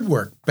that it would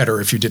work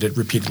better if you did it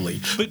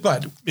repeatedly.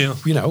 But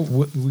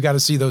we got to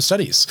see those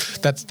studies.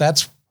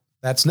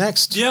 That's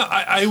next. Yeah,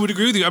 I would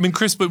agree with you. I mean,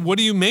 Chris, but what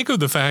do you make of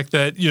the fact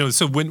that,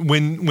 so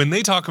when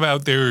they talk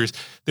about there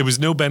was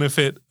no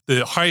benefit,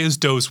 the highest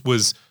dose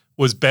was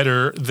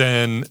better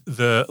than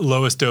the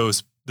lowest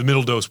dose, the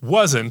middle dose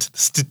wasn't,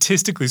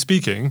 statistically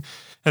speaking,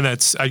 and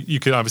you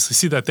can obviously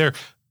see that there.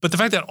 But the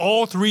fact that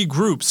all three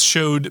groups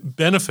showed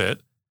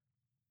benefit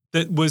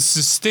that was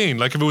sustained,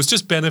 like if it was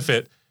just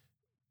benefit,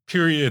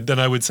 period, then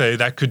I would say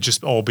that could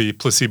just all be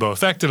placebo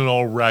effect and it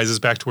all rises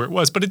back to where it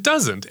was. But it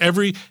doesn't.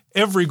 Every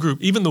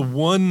group, even the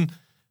 1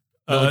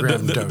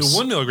 milligram dose. The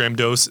 1 milligram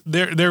dose,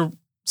 they're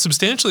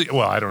substantially,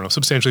 well, I don't know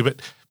substantially,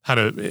 but how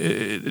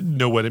to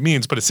know what it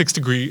means. But a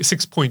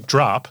 6-point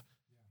drop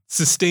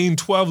sustained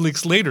 12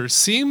 weeks later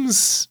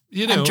seems,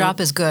 And drop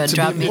is good.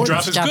 Drop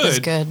is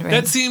good.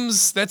 Right?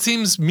 That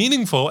seems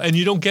meaningful, and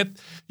you don't get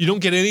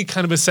any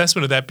kind of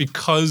assessment of that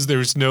because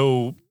there's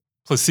no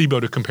placebo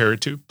to compare it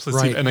to.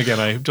 Right. And again,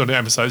 I don't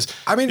emphasize,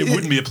 it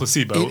wouldn't be a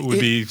placebo. It would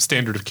be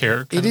standard of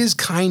care. It is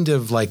kind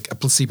of like a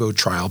placebo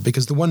trial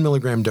because the 1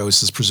 milligram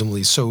dose is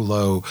presumably so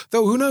low,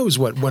 though who knows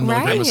what 1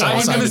 milligram of I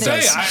was going to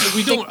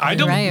psilocybin say, I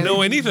don't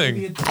know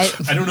anything.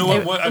 I don't know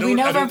what we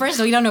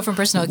don't know from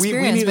personal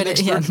experience. We need but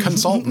an expert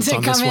consultant to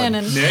on come this in one.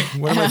 and Nick?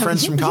 One of my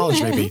friends from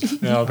college, maybe.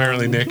 No,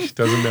 apparently Nick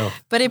doesn't know.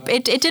 But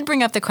it did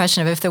bring up the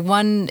question of if the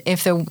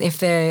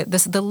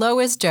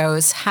lowest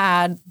dose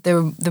had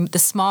the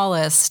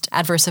smallest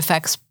adverse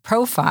effects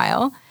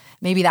profile,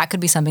 maybe that could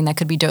be something that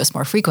could be dosed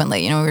more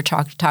frequently. We were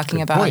talking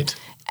Good about, point.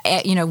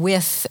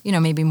 With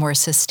maybe more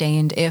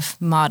sustained, if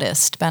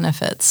modest,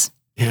 benefits.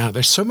 Yeah,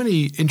 there's so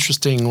many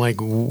interesting,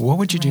 what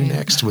would you do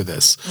next with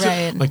this?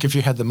 Right. Like if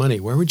you had the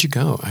money, where would you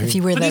go? If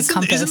you were the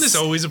compass. Isn't this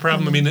always a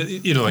problem? I mean,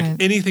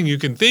 anything you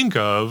can think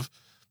of,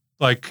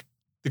 like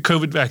the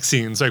COVID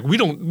vaccines, like we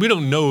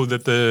don't know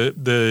that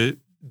the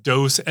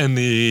dose and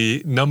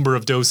the number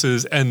of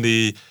doses and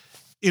the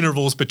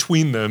intervals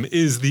between them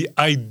is the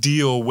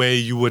ideal way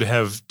you would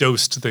have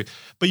dosed but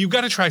you've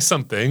got to try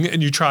something,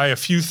 and you try a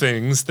few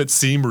things that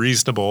seem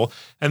reasonable,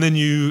 and then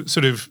you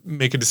sort of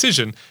make a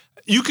decision.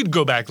 You could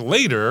go back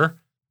later.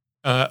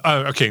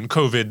 In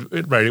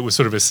COVID, right? It was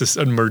sort of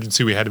an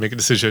emergency. We had to make a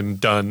decision.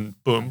 Done.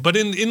 Boom. But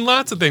in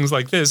lots of things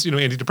like this,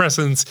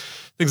 antidepressants,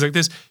 things like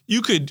this,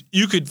 you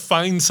could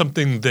find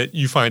something that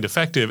you find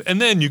effective,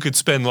 and then you could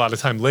spend a lot of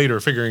time later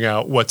figuring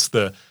out what's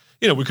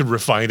we could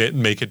refine it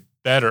and make it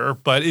better.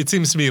 But it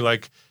seems to me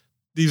like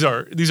these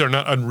are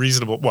not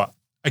unreasonable. Well,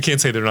 I can't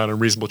say they're not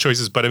unreasonable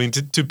choices, but I mean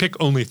to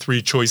pick only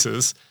 3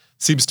 choices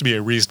seems to be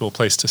a reasonable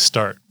place to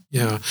start.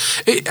 Yeah,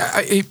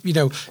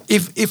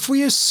 if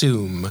we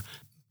assume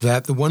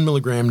that the 1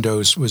 milligram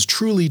dose was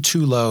truly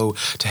too low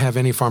to have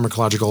any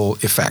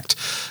pharmacological effect,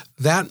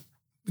 that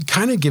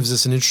kind of gives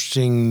us an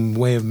interesting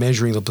way of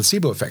measuring the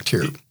placebo effect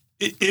here.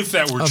 If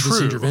that were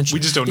true, we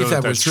just don't know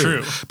that that's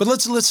true. But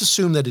let's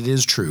assume that it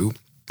is true,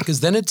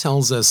 because then it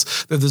tells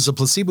us that there's a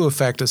placebo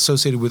effect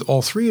associated with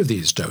all 3 of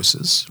these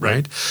doses,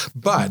 right?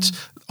 But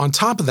on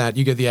top of that,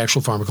 you get the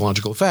actual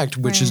pharmacological effect,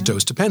 which is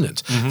dose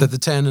dependent, that the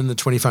 10 and the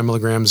 25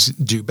 milligrams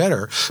do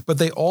better, but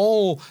they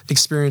all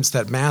experience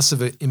that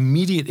massive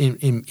immediate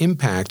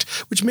impact,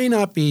 which may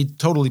not be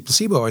totally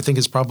placebo. I think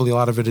is probably a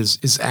lot of it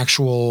is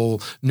actual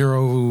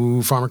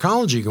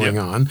neuropharmacology going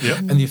on,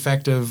 and the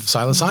effect of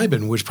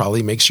psilocybin, which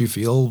probably makes you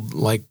feel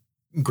like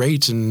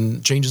great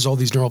and changes all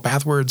these neural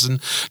pathways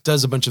and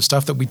does a bunch of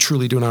stuff that we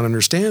truly do not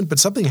understand. But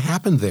something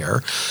happened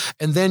there,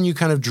 and then you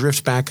kind of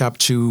drift back up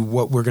to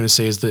what we're going to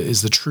say is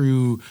the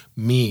true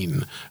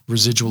mean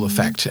residual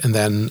effect, and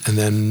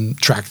then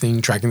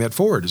tracking that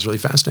forward is really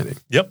fascinating.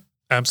 Yep,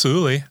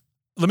 absolutely.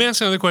 Let me ask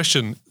another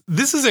question.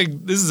 This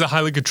is a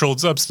highly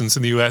controlled substance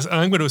in the U.S., and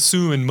I'm going to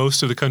assume in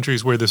most of the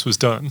countries where this was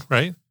done,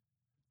 right?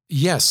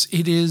 Yes,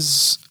 it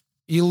is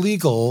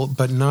illegal,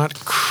 but not.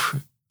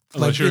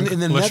 Unless you're in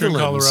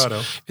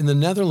Colorado. In the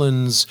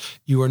Netherlands,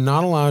 you are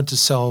not allowed to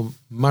sell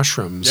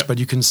mushrooms, but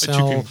you can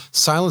sell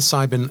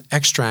psilocybin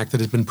extract that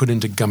has been put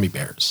into gummy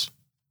bears.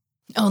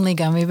 Only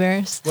gummy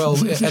bears? Well,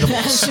 edibles.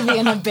 That should be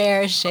in a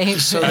bear shape.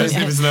 So if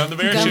it's not in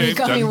the bear shape,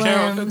 gummy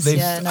doesn't worms,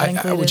 count. not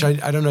included. Which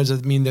I don't know, does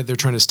that mean that they're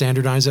trying to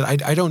standardize it?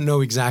 I don't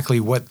know exactly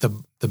what the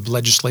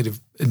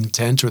legislative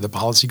intent or the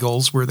policy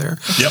goals were there.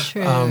 Yep.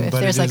 True. If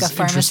there's like a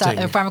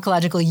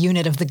pharmacological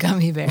unit of the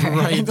gummy bear,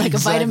 right, like exactly.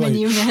 a vitamin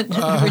unit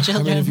for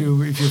children. I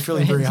mean, if you're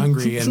feeling very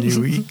hungry and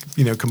you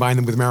eat, combine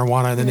them with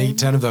marijuana and then eat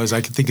 10 of those,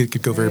 I could think it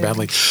could go very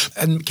badly.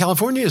 And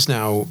California is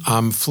now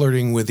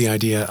flirting with the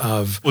idea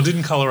of... Well,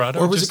 didn't Colorado?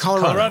 Or was it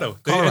Colorado?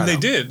 And they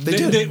did. They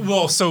did.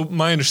 Well, so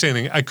my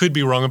understanding, I could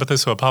be wrong about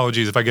this, so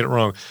apologies if I get it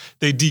wrong.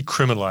 They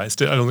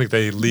decriminalized it. I don't think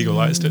they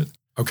legalized it.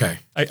 Okay.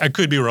 I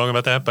could be wrong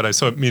about that, but I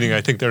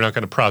think they're not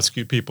going to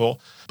prosecute people,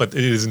 but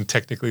it isn't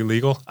technically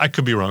legal. I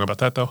could be wrong about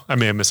that, though. I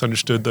may have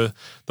misunderstood the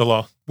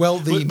law. Well,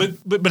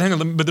 but hang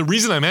on. But the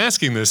reason I'm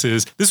asking this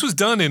is this was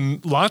done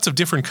in lots of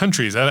different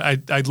countries. I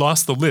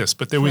lost the list,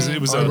 but there was Right.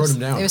 it was I wrote them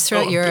down. It was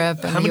throughout Europe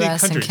and how the many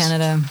US countries? and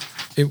Canada.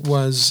 It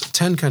was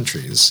 10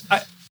 countries.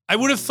 I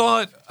would have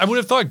thought,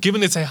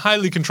 given it's a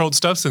highly controlled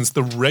substance,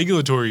 the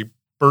regulatory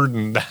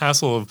burden, the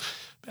hassle of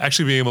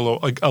actually being able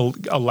to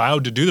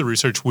allowed to do the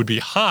research would be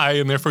high,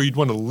 and therefore you'd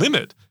want to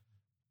limit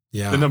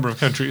the number of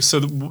countries.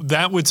 So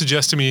that would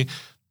suggest to me,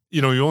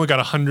 you only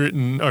got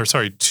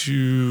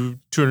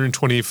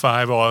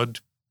 225 odd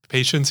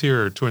patients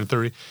here, or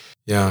 230.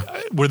 Yeah.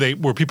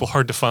 Were people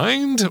hard to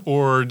find,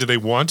 or do they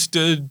want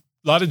a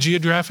lot of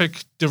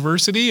geographic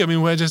diversity? I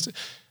mean,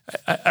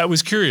 I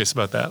was curious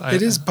about that.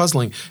 It is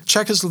puzzling.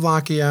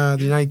 Czechoslovakia,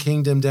 the United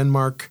Kingdom,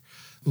 Denmark.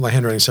 Well, I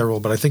handwriting several,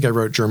 but I think I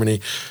wrote Germany,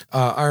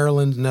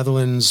 Ireland,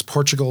 Netherlands,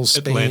 Portugal,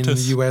 Spain,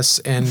 Atlantis. the U.S.,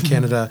 and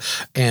Canada,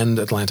 and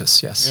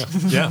Atlantis. Yes.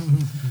 Yeah.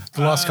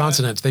 The lost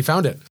continent. They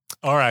found it.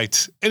 All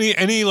right.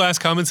 Any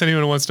last comments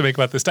anyone wants to make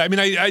about this? I mean,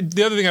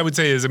 the other thing I would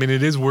say is, it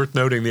is worth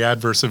noting the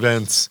adverse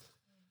events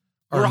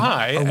were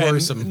high, are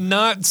worrisome. and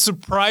not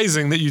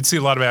surprising that you'd see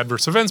a lot of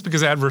adverse events,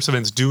 because adverse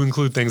events do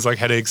include things like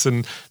headaches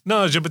and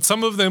nausea, but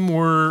some of them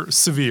were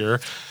severe.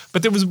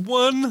 But there was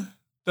one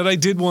that I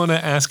did want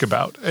to ask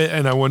about,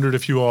 and I wondered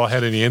if you all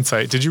had any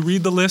insight. Did you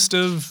read the list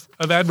of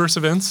adverse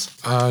events?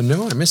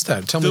 No, I missed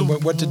that. Tell me,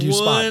 what did you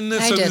spot? I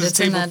did. It's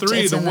table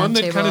 3. The one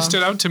that kind of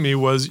stood out to me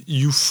was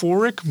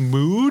euphoric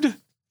mood.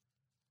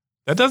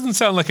 That doesn't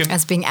sound like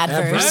as being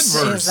adverse.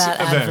 Adverse Is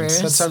that event.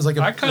 adverse? That sounds like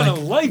I kind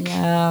of like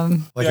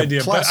like the a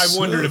idea, plus. but I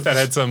wondered if that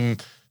had some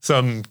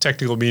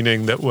technical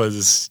meaning that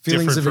was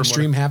Feelings different of from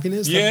extreme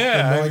happiness?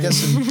 Yeah. I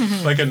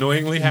guess, like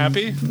annoyingly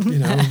happy.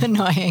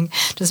 Annoying,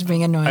 just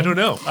being annoying. I don't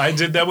know.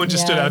 That one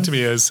just stood out to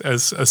me as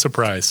a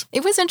surprise.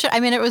 It was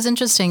it was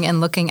interesting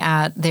in looking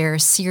at their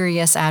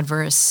serious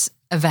adverse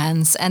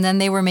events, and then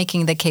they were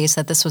making the case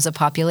that this was a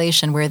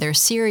population where their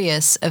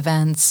serious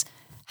events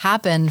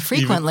happen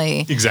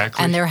frequently,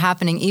 exactly, and they're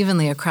happening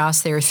evenly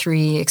across their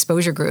 3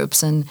 exposure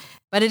groups.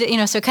 But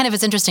it, so kind of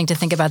it's interesting to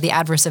think about the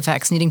adverse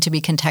effects needing to be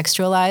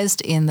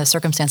contextualized in the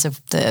circumstance of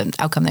the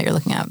outcome that you're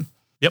looking at.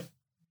 Yep.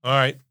 All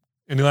right.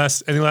 Any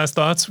last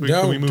thoughts?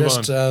 Can we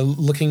move on?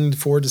 Looking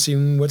forward to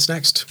seeing what's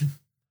next.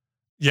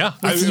 Yeah.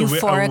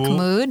 Euphoric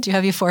mood? Do you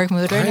have euphoric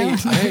mood right now?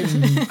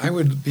 I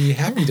would be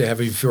happy to have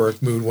a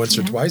euphoric mood once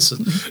or twice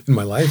in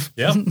my life.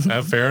 Yeah,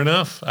 fair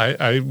enough.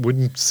 I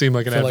wouldn't seem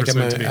like an adverse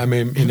event to me. I'm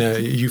in a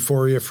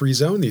euphoria-free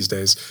zone these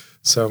days.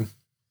 So,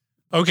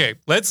 okay,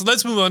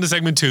 let's move on to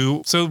segment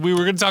 2. So we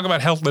were going to talk about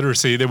health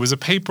literacy. There was a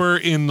paper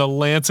in The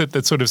Lancet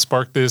that sort of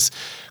sparked this,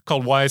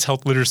 called "Why Is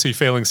Health Literacy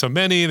Failing So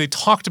Many?" They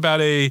talked about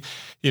the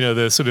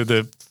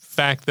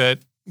fact that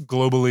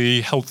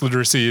globally health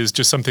literacy is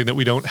just something that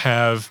we don't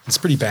have. It's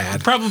pretty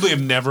bad. Probably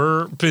have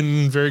never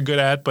been very good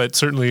at, but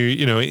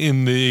certainly,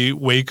 in the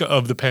wake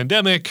of the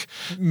pandemic,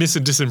 mis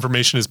and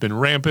disinformation has been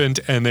rampant,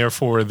 and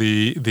therefore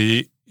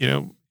the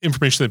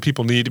information that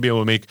people need to be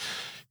able to make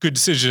good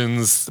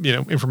decisions,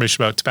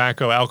 information about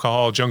tobacco,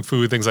 alcohol, junk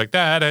food, things like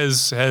that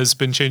has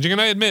been changing.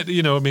 And I admit,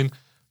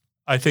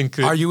 I think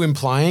Are you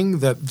implying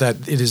that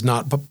it is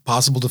not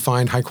possible to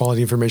find high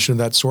quality information of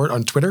that sort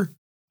on Twitter?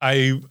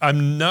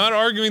 I'm not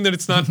arguing that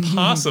it's not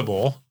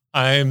possible.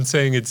 I'm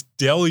saying it's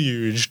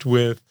deluged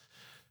with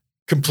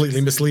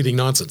completely misleading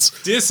nonsense.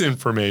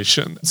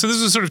 Disinformation. So this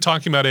is sort of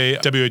talking about a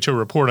WHO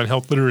report on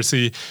health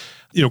literacy,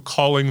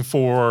 calling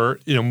for,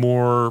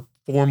 more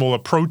formal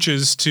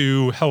approaches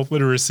to health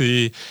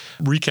literacy,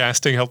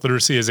 recasting health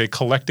literacy as a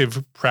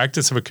collective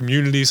practice of a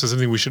community, so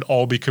something we should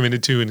all be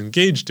committed to and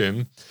engaged in.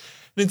 And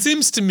it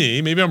seems to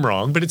me, maybe I'm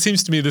wrong, but it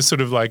seems to me this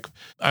sort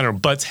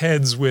of butts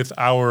heads with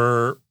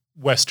our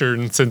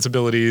Western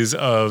sensibilities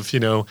of,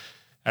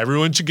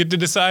 everyone should get to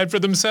decide for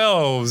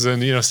themselves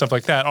and, stuff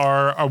like that.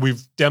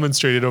 We've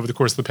demonstrated over the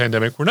course of the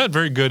pandemic, we're not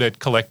very good at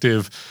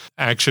collective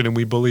action, and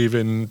we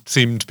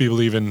seem to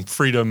believe in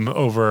freedom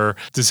over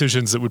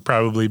decisions that would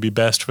probably be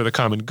best for the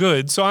common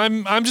good. So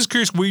I'm just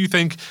curious where you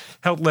think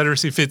health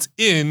literacy fits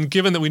in,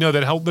 given that we know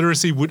that health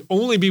literacy would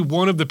only be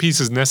one of the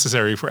pieces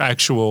necessary for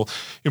actual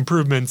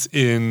improvements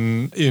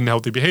in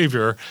healthy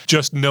behavior.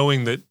 Just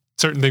knowing that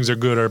certain things are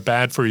good or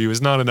bad for you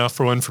is not enough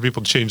for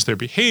people to change their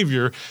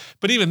behavior.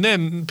 But even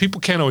then, people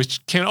can't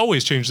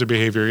always change their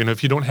behavior.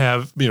 If you don't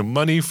have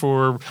money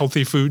for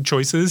healthy food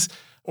choices,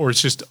 or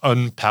it's just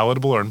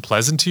unpalatable or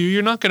unpleasant to you,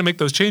 you're not going to make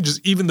those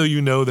changes, even though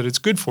you know that it's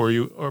good for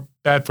you or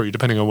bad for you,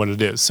 depending on what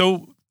it is.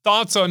 So,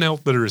 thoughts on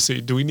health literacy?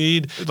 Do we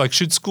need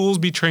should schools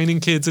be training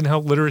kids in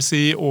health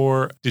literacy,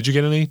 or did you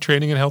get any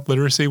training in health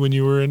literacy when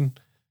you were in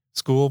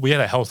school? We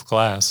had a health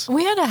class.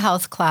 We had a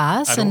health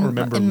class in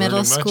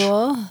middle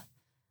school.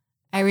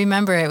 I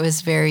remember it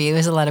was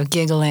a lot of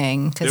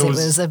giggling because it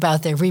was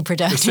about the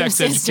reproductive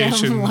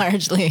system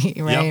largely,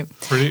 right?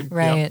 Yep,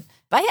 right. Yep.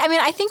 But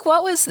I think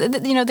what was,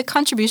 the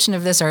contribution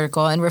of this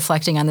article and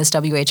reflecting on this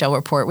WHO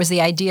report was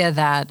the idea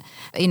that,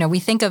 we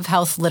think of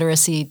health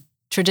literacy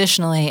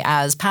traditionally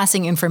as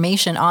passing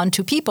information on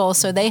to people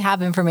so they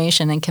have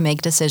information and can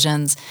make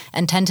decisions,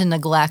 and tend to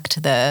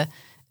neglect the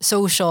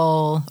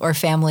social or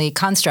family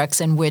constructs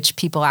in which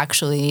people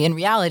actually, in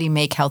reality,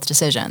 make health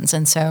decisions.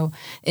 And so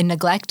in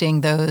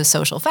neglecting those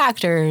social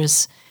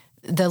factors,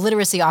 the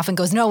literacy often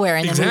goes nowhere,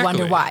 and then we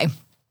wonder why.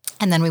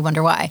 And then we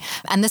wonder why.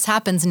 And this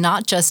happens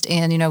not just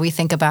in, we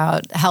think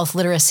about health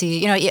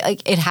literacy,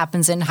 it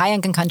happens in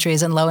high-income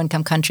countries and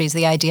low-income countries,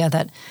 the idea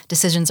that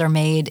decisions are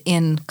made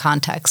in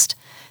context.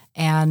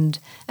 And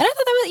I thought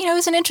that was, it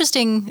was an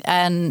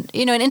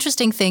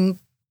interesting thing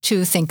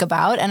to think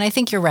about. And I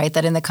think you're right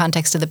that in the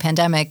context of the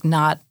pandemic,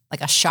 not like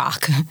a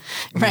shock,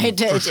 right?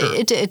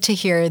 To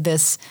hear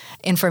this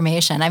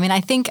information. I mean, I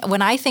think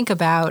when I think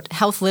about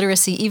health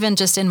literacy, even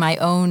just in my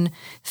own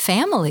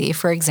family,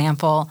 for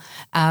example,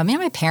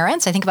 my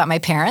parents, I think about my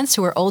parents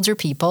who are older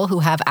people who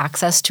have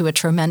access to a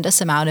tremendous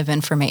amount of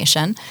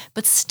information,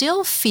 but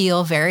still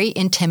feel very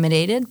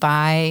intimidated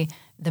by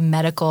the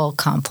medical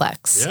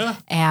complex. Yeah.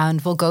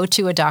 And we'll go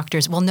to a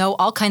doctor's, we'll know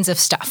all kinds of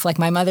stuff. Like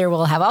my mother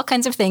will have all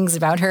kinds of things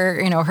about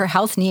her, her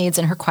health needs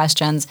and her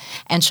questions.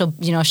 And she'll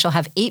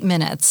have 8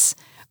 minutes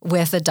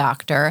with a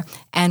doctor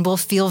and will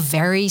feel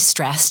very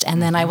stressed.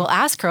 And then I will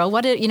ask her,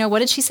 what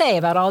did she say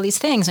about all these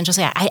things? And she'll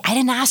say, I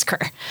didn't ask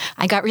her.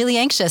 I got really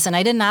anxious and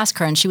I didn't ask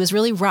her. And she was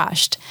really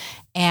rushed.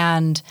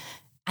 And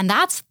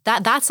that's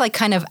like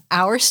kind of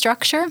our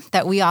structure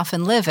that we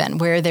often live in,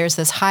 where there's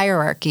this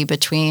hierarchy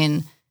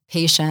between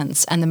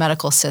patients and the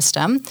medical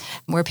system,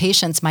 where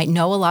patients might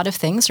know a lot of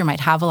things or might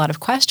have a lot of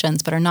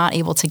questions, but are not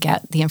able to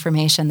get the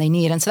information they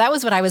need. And so that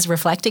was what I was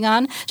reflecting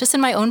on, just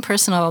in my own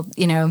personal,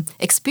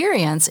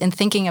 experience in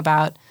thinking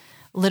about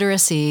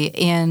literacy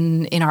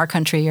in our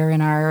country or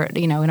in our,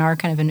 in our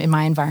kind of in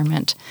my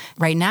environment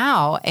right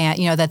now.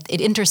 And, that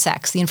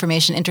the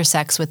information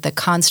intersects with the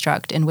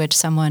construct in which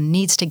someone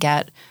needs to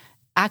get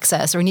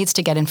access or needs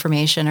to get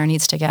information or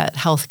needs to get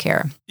health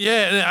care.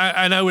 Yeah,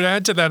 and I would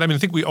add to that, I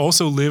think we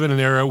also live in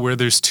an era where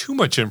there's too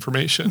much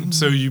information. Mm-hmm.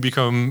 So you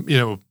become,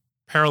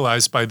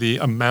 paralyzed by the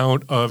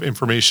amount of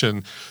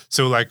information.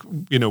 So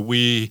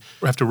we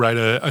have to write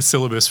a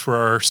syllabus for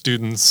our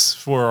students,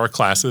 for our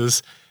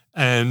classes,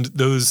 and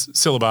those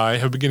syllabi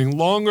have been getting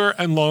longer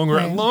and longer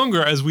and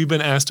longer as we've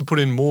been asked to put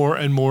in more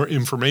and more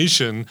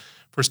information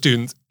for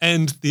students.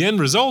 And the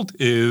end result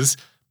is,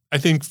 I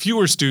think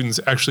fewer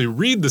students actually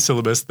read the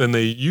syllabus than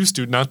they used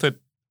to. Not that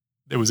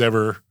it was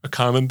ever a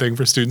common thing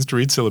for students to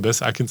read syllabus.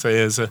 I can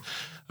say as an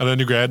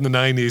undergrad in the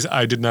 90s,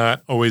 I did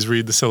not always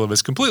read the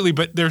syllabus completely,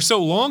 but they're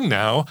so long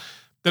now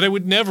that I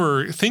would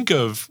never think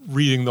of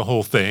reading the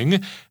whole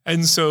thing.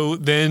 And so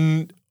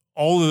then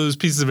all of those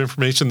pieces of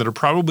information that are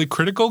probably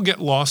critical get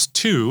lost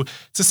too.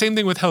 It's the same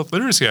thing with health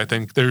literacy, I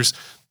think. There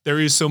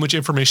is so much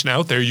information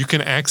out there. You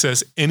can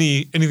access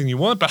anything you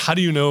want, but how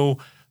do you know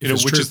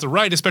which is the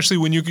right, especially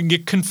when you can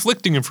get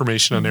conflicting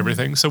information on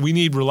everything. So we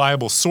need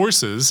reliable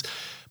sources,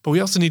 but we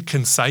also need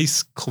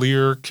concise,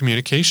 clear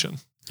communication.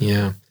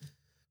 Yeah.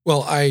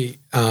 Well, I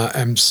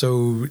am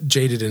so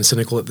jaded and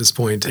cynical at this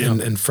point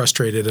and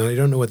frustrated, and I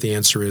don't know what the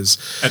answer is.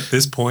 At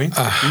this point?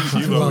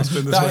 You've always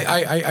been this way.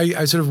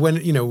 I sort of,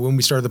 when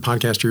we started the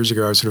podcast years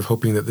ago, I was sort of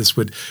hoping that this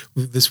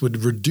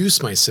would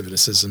reduce my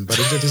cynicism, but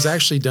it has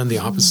actually done the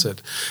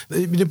opposite.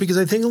 Because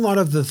I think a lot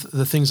of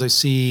the things I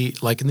see,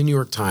 like in the New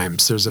York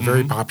Times, there's a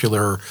very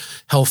popular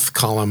health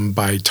column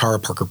by Tara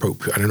Parker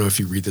Pope. I don't know if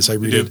you read this. I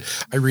read it.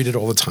 I read it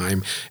all the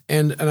time,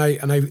 and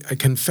I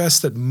confess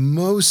that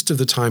most of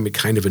the time it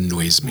kind of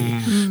annoys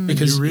me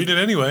because you read it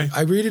anyway.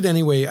 I read it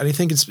anyway, and I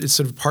think it's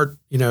sort of part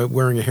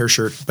wearing a hair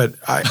shirt, but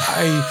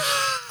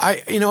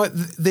I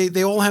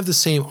they all have the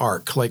same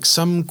arc. Like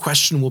some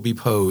question will be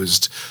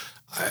posed.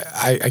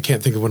 I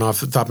can't think of one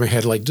off the top of my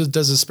head. Like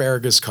does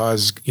asparagus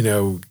cause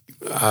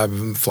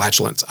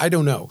flatulence? I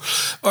don't know.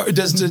 Or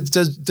does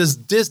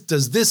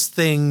this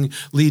thing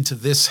lead to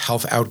this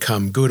health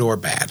outcome, good or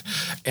bad?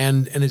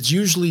 And it's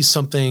usually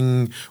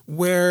something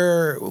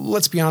where,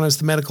 let's be honest,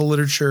 the medical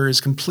literature is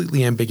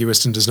completely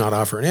ambiguous and does not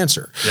offer an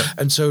answer. Yep.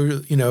 And so,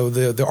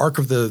 the arc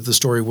of the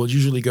story will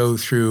usually go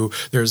through,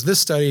 there's this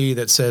study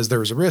that says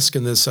there is a risk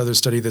and this other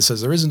study that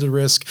says there isn't a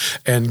risk,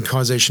 and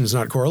causation is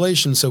not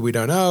correlation, so we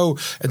don't know.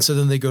 And so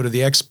then they go to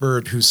the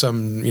expert, who's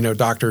some,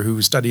 doctor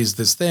who studies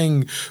this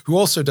thing, who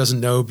also doesn't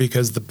know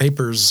because the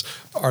papers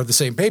are the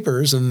same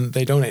papers and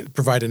they don't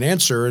provide an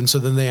answer. And so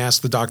then they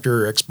ask the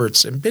doctor or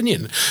expert's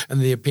opinion,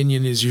 and the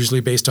opinion is usually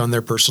based on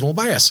their personal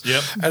bias.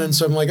 Yep. And then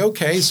so I'm like,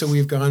 okay, so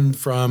we've gone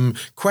from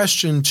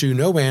question to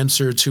no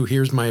answer to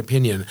here's my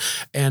opinion.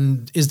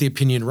 And is the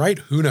opinion right?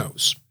 Who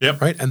knows?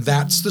 Yep. Right. And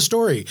that's the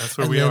story. That's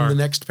where and we then are. The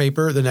next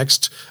paper, the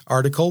next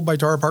article by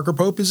Tara Parker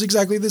Pope is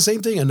exactly the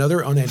same thing.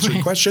 Another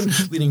unanswered question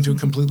leading to a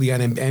completely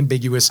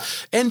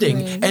ambiguous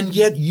ending. Right. And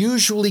yet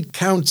usually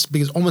counts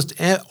because almost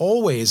all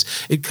always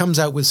it comes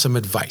out with some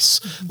advice.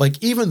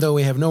 Like, even though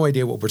we have no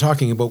idea what we're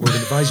talking about, we're going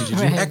to advise you to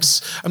do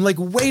X. I'm like,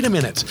 wait a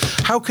minute.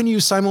 How can you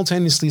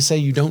simultaneously say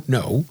you don't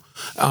know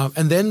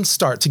and then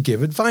start to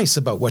give advice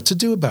about what to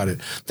do about it?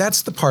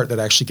 That's the part that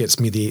actually gets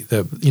me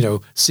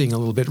the seeing a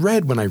little bit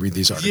red when I read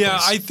these articles. Yeah,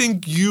 I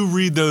think you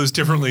read those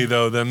differently,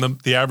 though, than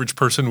the average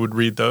person would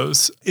read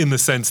those, in the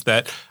sense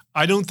that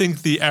I don't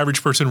think the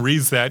average person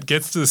reads that,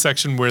 gets to the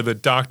section where the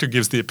doctor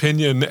gives the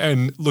opinion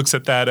and looks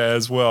at that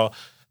as, well,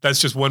 that's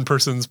just one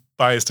person's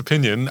biased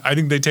opinion. I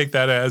think they take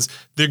that as,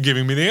 they're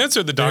giving me the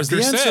answer the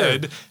doctor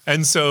said.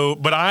 And so,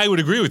 but I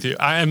would agree with you.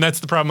 And that's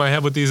the problem I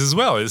have with these as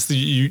well, is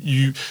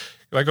you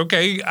like,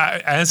 okay,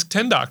 ask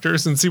 10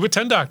 doctors and see what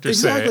 10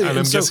 doctors say. And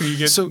I'm guessing you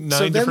get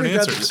 9 different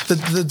answers.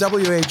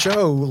 The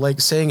WHO like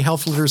saying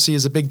health literacy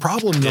is a big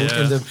problem in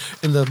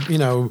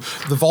the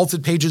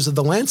vaulted pages of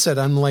the Lancet.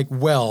 I'm like,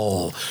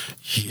 well,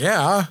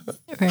 yeah,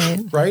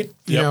 right.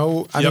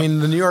 I mean,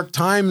 the New York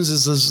Times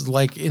is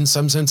like, in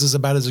some senses,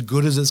 about as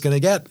good as it's going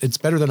to get. It's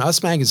better than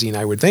Us magazine,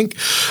 I would think,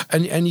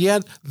 and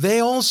yet they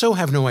also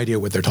have no idea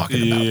what they're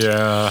talking about.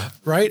 Yeah,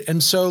 right.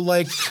 And so,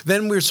 like,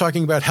 then we're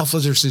talking about health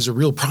literacy is a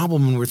real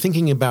problem, and we're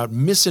thinking about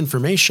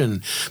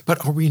misinformation,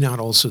 but are we not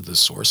also the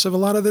source of a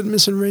lot of that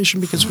misinformation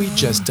because we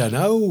just don't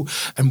know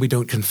and we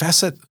don't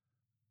confess it?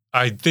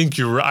 I think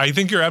you're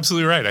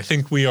absolutely right. I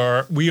think we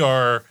are.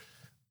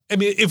 I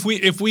mean,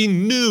 if we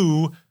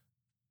knew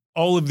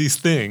all of these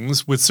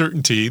things with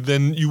certainty,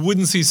 then you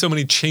wouldn't see so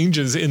many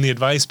changes in the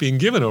advice being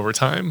given over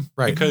time,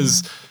 right?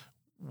 Because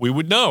we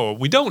would know.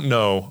 We don't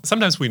know.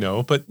 Sometimes we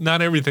know, but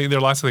not everything. There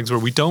are lots of things where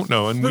we don't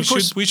know, and we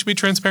should be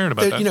transparent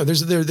about that.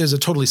 There's a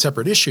totally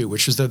separate issue,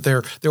 which is that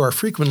there are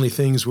frequently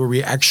things where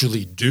we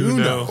actually do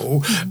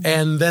know,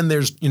 and then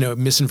there's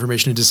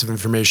misinformation and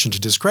disinformation to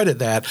discredit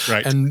that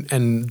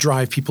and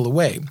drive people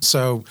away.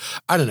 So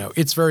I don't know.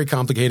 It's very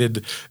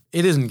complicated.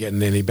 It isn't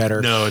getting any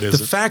better. No, it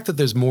isn't. The fact that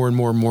there's more and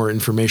more and more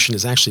information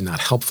is actually not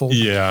helpful.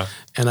 Yeah,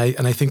 and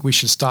I think we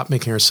should stop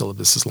making our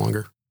syllabuses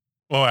longer.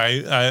 Oh,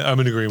 I'm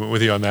in agreement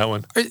with you on that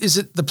one. Is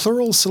it the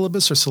plural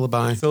syllabus or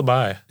syllabi?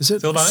 Syllabi. Is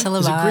it? Syllabi?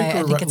 Is it Greek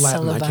or Latin?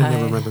 Syllabi. I can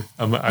never remember.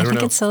 I don't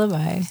know. It's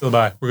syllabi.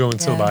 Syllabi. We're going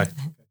syllabi.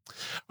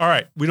 All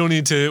right. We don't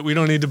need to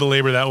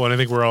belabor that one. I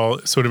think we're all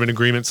sort of in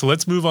agreement. So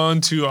let's move on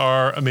to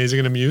our amazing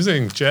and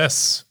amusing.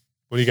 Jess,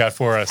 what do you got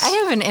for us? I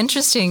have an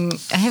interesting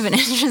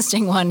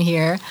one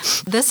here.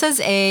 This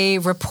is a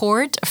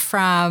report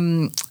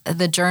from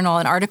the journal,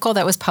 an article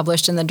that was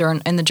published in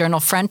the journal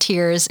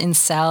Frontiers in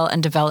Cell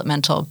and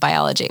Developmental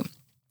Biology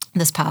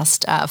this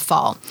past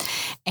fall.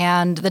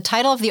 And the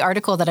title of the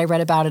article that I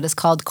read about it is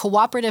called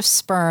 "Cooperative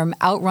Sperm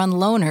Outrun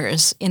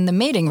Loners in the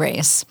Mating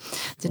Race."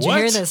 Did you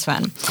hear this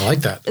one? I like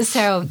that.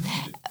 So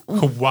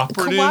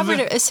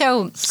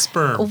cooperative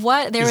sperm.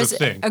 There was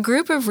a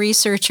group of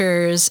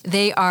researchers.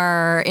 They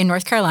are in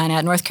North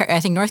Carolina, North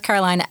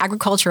Carolina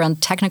Agricultural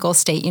and Technical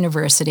State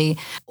University.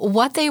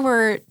 What they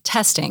were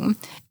testing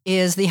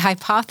is the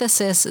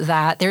hypothesis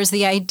that there's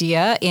the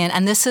idea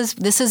and this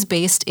is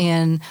based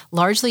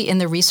largely in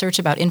the research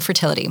about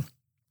infertility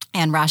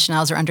and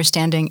rationales or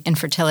understanding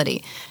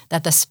infertility,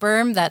 that the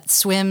sperm that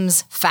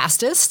swims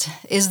fastest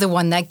is the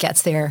one that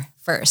gets there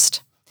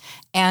first.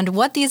 And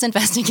what these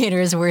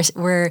investigators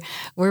were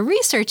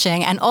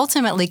researching and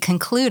ultimately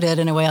concluded,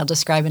 in a way I'll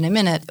describe in a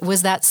minute,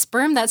 was that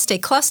sperm that stay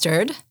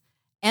clustered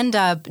end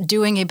up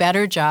doing a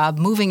better job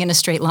moving in a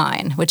straight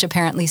line, which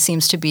apparently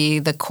seems to be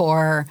the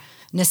core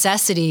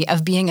necessity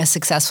of being a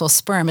successful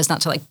sperm, is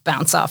not to like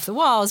bounce off the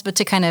walls, but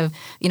to kind of,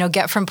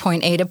 get from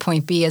point A to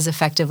point B as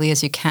effectively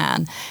as you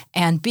can.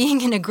 And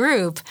being in a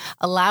group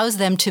allows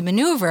them to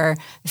maneuver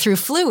through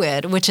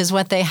fluid, which is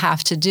what they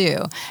have to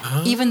do,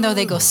 even though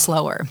they go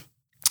slower.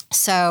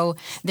 So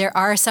there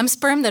are some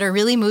sperm that are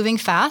really moving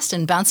fast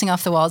and bouncing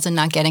off the walls and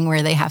not getting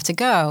where they have to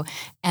go.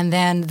 And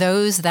then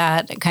those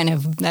that kind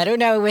of,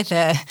 with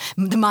the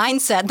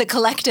mindset, the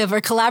collective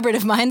or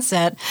collaborative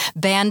mindset,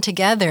 band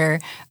together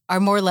are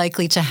more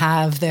likely to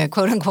have the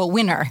quote-unquote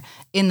winner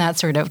in that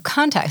sort of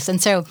context.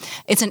 And so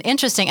it's an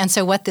interesting, and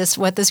so what this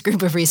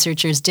group of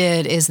researchers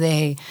did is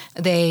they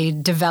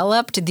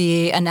developed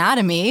the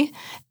anatomy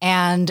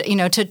and,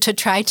 to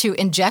try to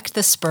inject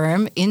the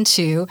sperm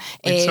into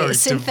a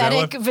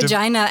synthetic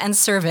vagina and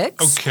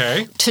cervix.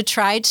 Okay. To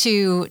try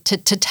to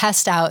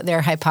test out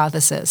their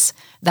hypothesis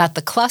that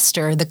the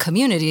cluster, the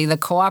community, the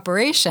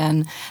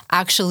cooperation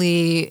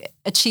actually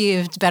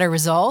achieved better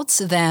results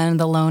than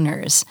the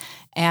loners.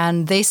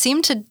 And they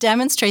seem to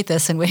demonstrate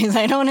this in ways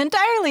I don't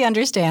entirely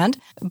understand,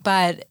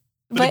 but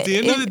at the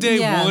end of the day,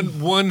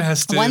 one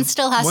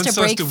still has to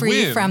break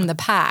free from the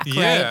pack,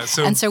 right?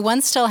 And so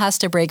one still has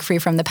to break free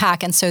from the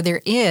pack. And so there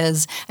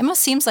is, it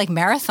almost seems like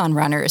marathon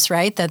runners,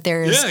 right? That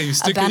there's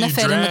a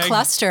benefit in the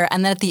cluster,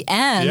 and then at the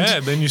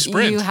end, then you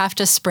sprint. You have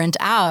to sprint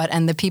out.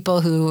 And the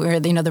people who are,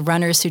 the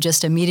runners who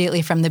just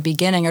immediately from the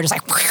beginning are just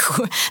like,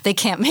 whew, they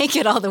can't make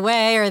it all the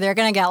way, or they're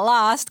going to get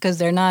lost because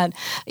they're not,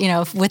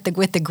 with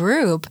the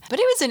group. But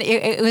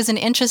it was an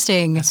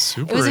interesting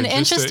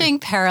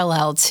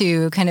parallel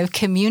to kind of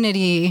community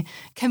the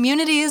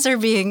communities are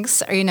being,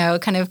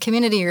 kind of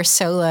community or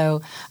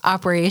solo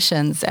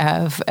operations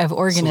of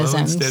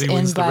organisms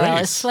in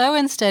biology. Slow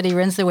and steady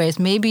wins the race,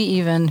 maybe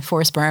even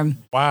for sperm.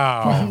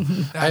 Wow.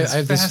 I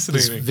have this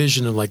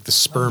vision of like the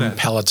sperm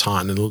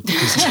peloton and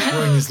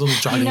wearing these little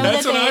jogging.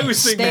 That's what I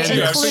was thinking too.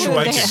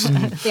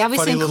 They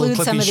obviously include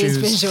some of these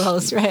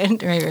visuals,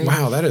 right.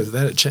 Wow, that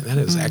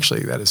is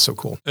actually so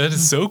cool. That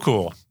is so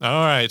cool.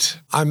 All right.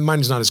 Mine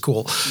is not as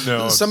cool.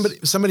 No.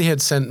 Somebody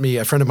had sent me,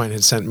 a friend of mine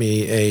had sent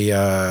me a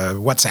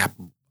WhatsApp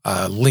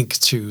link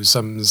to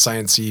some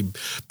sciencey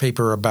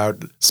paper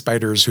about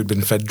spiders who'd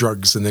been fed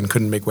drugs and then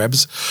couldn't make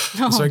webs.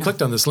 So I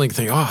clicked on this link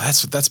thinking,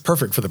 that's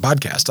perfect for the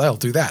podcast. I'll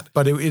do that.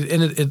 But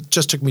it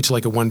just took me to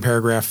like a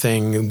 1-paragraph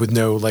thing with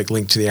no like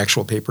link to the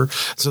actual paper.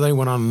 So then I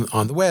went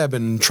on the web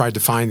and tried to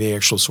find the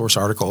actual source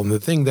article. And the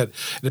thing that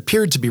it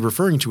appeared to be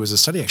referring to was a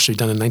study actually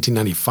done in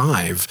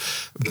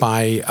 1995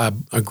 by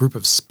a group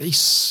of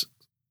space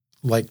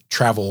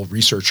travel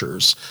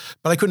researchers,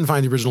 but I couldn't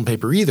find the original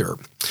paper either.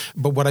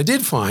 But what I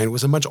did find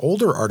was a much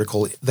older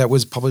article that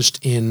was published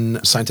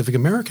in Scientific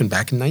American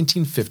back in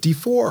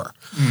 1954.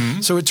 Mm-hmm.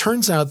 So it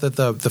turns out that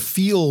the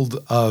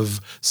field of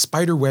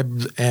spider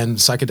web and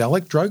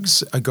psychedelic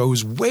drugs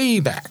goes way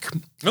back.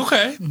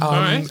 Okay. All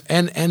right.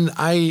 And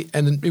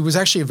it was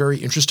actually a very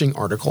interesting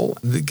article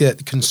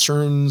that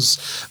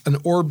concerns an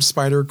orb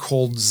spider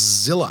called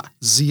Zilla,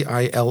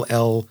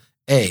 Zilla,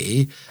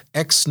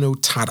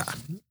 exnotata.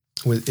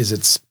 Is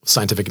its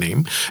scientific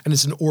name, and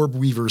it's an orb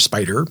weaver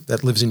spider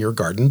that lives in your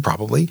garden,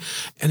 probably.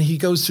 And he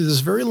goes through this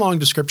very long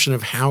description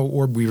of how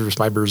orb weaver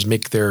spiders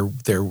make their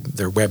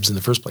webs in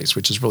the first place,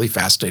 which is really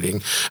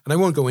fascinating. And I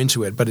won't go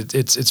into it, but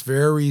it's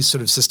very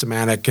sort of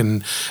systematic.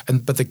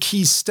 But the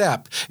key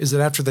step is that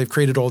after they've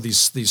created all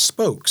these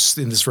spokes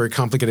in this very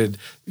complicated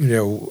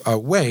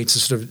way to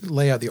sort of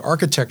lay out the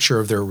architecture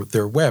of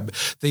their web,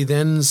 they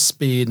then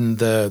spin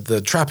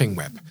the trapping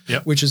web,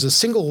 which is a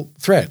single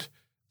thread.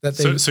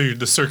 So you're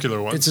the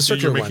circular one. It's a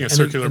circular one. You're making a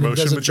circular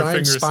motion with your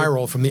fingers. It does a giant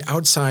spiral from the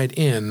outside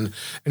in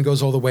and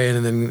goes all the way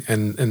in and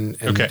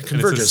converges.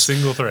 And it's a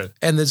single thread.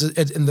 And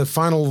the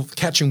final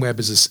catching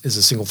web is a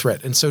single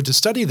thread. And so to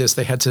study this,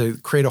 they had to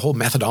create a whole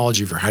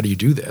methodology for how do you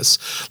do this.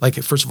 Like,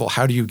 first of all,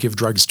 how do you give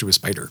drugs to a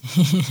spider?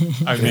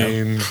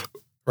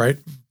 Right?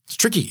 It's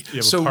tricky.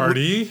 You have a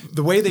party.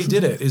 The way they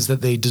did it is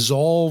that they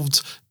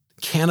dissolved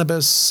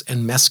cannabis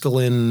and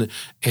mescaline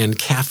and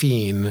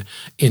caffeine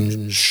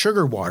in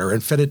sugar water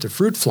and fed it to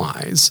fruit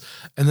flies.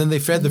 And then they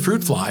fed the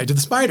fruit fly to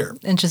the spider.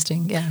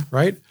 Interesting, yeah.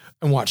 Right?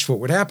 And watched what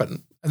would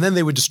happen. And then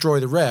they would destroy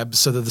the web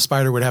so that the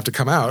spider would have to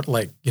come out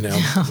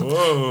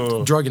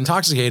drug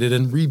intoxicated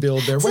and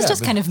rebuild their web. This is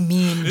just kind of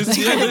mean.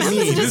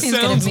 This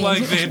sounds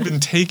like they had been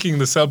taking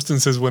the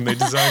substances when they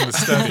designed the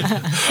study.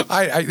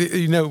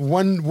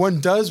 One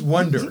does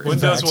wonder.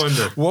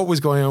 What was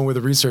going on with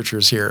the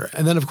researchers here.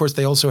 And then, of course,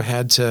 they also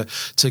had to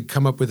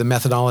come up with a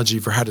methodology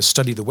for how to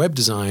study the web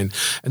design.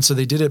 And so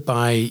they did it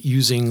by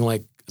using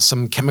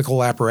some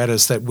chemical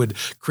apparatus that would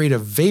create a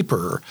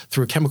vapor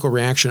through a chemical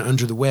reaction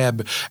under the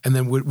web, and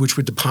then which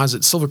would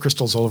deposit silver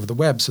crystals all over the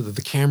web, so that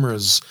the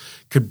cameras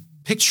could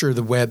picture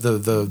the web,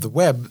 the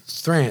web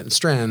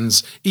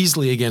strands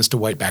easily against a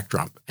white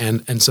backdrop.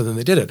 And so then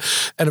they did it.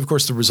 And of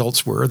course, the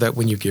results were that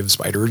when you give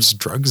spiders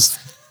drugs,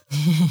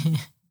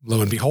 lo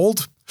and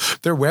behold,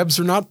 their webs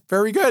are not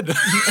very good.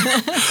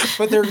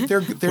 But they're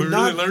we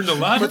not really learned a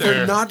lot. But there.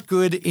 They're not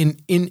good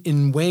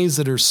in ways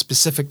that are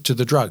specific to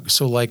the drug.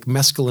 So like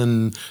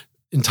mescaline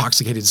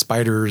intoxicated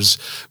spiders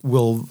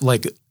will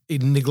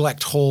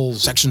neglect whole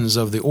sections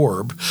of the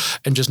orb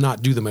and just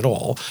not do them at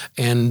all.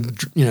 And,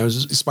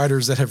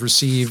 spiders that have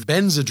received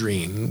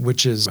Benzedrine,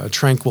 which is a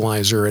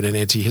tranquilizer and an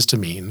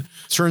antihistamine,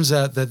 turns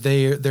out that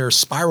their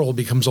spiral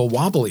becomes all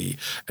wobbly.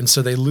 And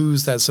so they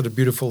lose that sort of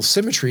beautiful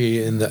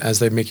symmetry as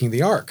they're making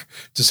the arc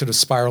to sort of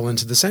spiral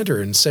into the center.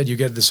 Instead, you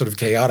get this sort of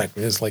chaotic.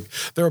 It's like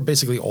they're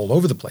basically all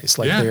over the place.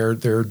 They're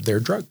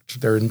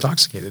drugged. They're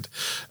intoxicated.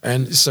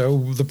 And so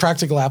the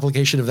practical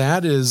application of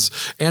that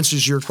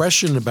answers your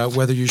question about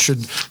whether you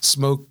should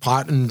smoke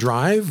pot and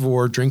drive,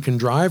 or drink and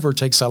drive, or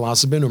take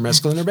psilocybin or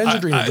mescaline or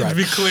Benzedrine and drive. To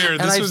be clear,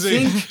 I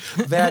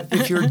think that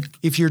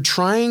if you're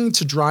trying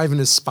to drive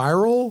in a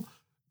spiral,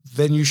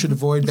 then you should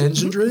avoid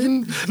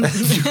Benzedrine.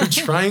 If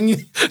you're trying to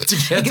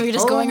get you're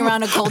just going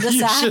around a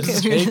cul-de-sac. You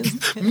should take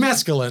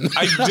mescaline.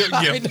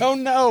 I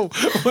don't know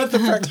what the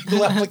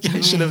practical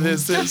application of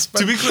this is.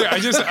 To be clear,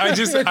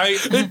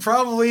 it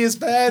probably is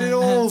bad in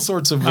all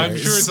sorts of ways. I'm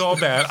sure it's all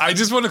bad. I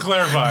just want to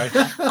clarify.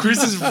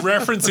 Chris is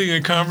referencing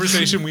a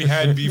conversation we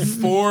had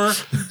before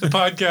the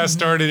podcast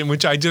started in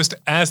which I just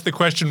asked the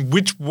question,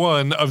 which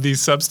one of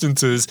these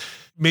substances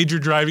made your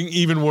driving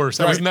even worse.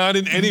 I was not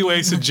in any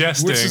way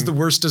suggesting which is the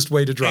worstest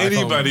way to drive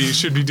anybody home.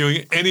 should be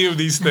doing any of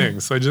these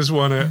things. I just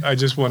want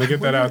to get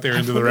that out there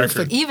into the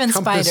record. Even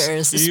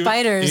spiders.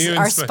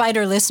 Our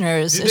spider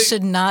listeners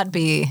should not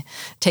be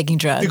taking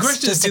drugs. The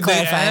question is, did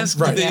they ask?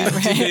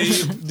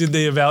 Did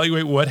they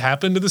evaluate what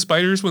happened to the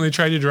spiders when they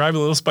tried to drive a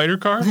little spider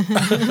car? No,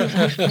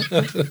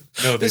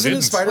 they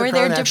didn't. Or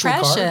their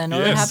depression, or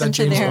what happened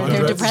to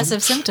their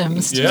depressive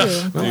symptoms too.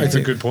 Yeah, that's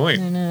a good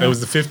point. That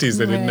was the 50s.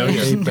 They didn't know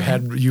yet. They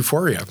had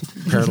euphoria,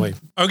 apparently.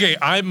 Okay,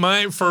 I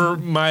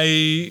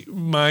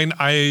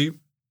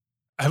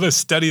have a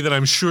study that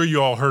I'm sure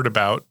you all heard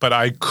about, but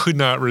I could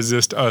not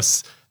resist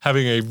us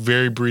having a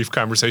very brief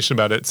conversation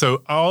about it.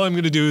 So all I'm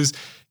going to do is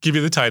give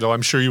you the title.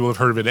 I'm sure you will have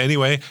heard of it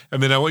anyway.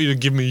 And then I want you to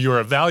give me your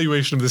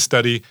evaluation of the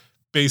study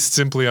based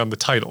simply on the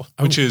title,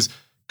 which is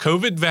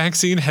COVID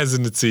Vaccine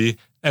Hesitancy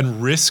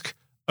and Risk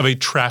of a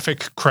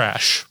Traffic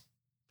Crash.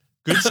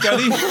 Good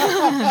study.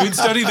 Good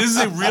study. This is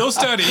a real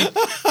study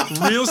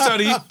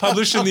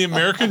published in the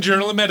American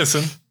Journal of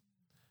Medicine,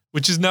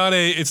 which is not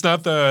it's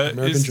not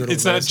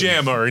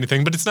JAMA or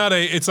anything, but it's not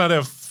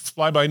a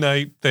fly by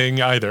night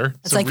thing either.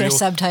 It's like their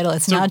subtitle.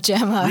 It's not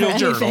JAMA or anything.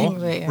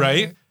 Journal,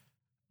 right?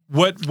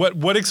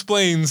 What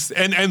explains,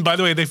 and by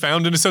the way, they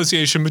found an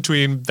association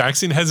between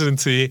vaccine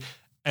hesitancy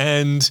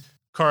and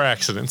car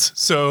accidents.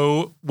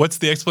 So what's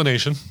the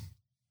explanation?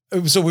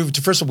 So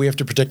first of all, we have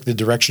to predict the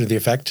direction of the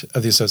effect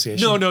of the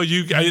association. No,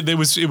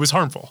 it was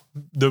harmful.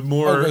 The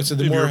more if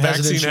you're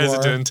vaccine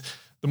hesitant,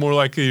 the more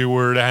likely you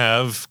were to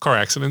have car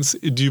accidents.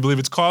 Do you believe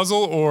it's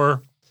causal,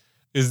 or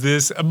is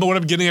this what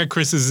I'm getting at,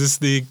 Chris? Is this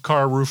the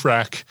car roof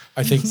rack?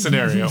 I think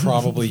scenario.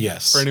 Probably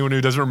yes. For anyone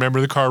who doesn't remember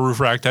the car roof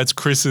rack, that's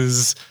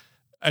Chris's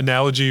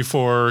analogy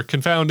for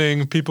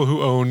confounding people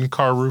who own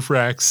car roof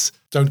racks.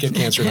 Don't get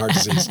cancer and heart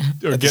disease,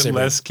 or get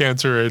less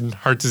cancer and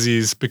heart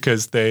disease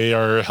because they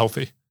are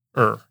healthier.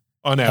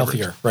 On average.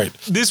 Healthier, right.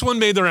 This one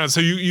made the round.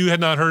 So you had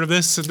not heard of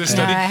this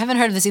study? I haven't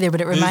heard of this either, but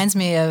it reminds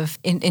me of,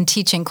 in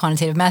teaching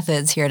quantitative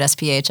methods here at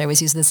SPH, I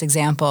always use this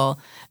example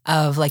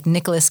of like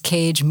Nicolas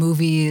Cage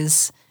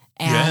movies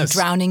and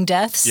drowning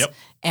deaths. Yep.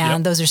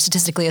 And those are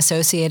statistically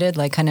associated,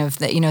 like kind of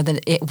that,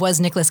 that it was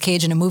Nicolas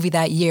Cage in a movie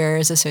that year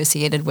is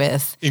associated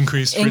with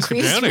increased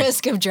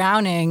risk of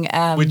drowning.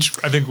 Which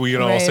I think we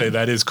can all say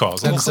that is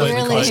causal.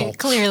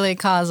 Clearly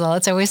causal.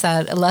 It's always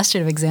that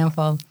illustrative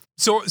example.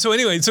 So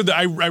anyway,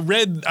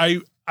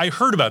 I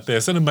heard about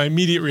this, and my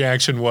immediate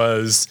reaction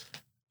was,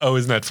 oh,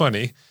 isn't that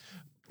funny?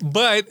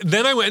 But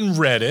then I went and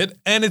read it,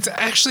 and it's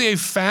actually a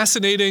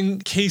fascinating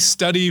case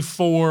study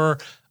for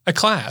a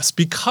class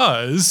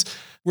because...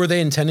 Were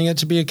they intending it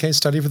to be a case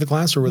study for the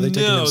class, or were they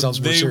taking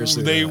themselves more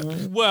seriously?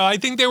 Well, I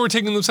think they were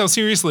taking themselves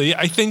seriously.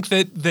 I think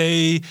that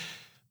they,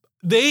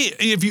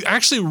 if you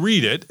actually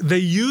read it, they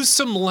use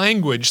some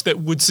language that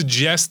would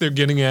suggest they're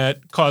getting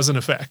at cause and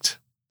effect.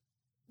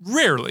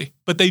 Rarely,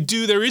 but they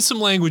do. There is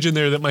some language in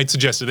there that might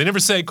suggest it. They never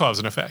say cause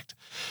and effect.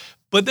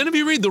 But then if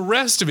you read the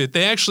rest of it,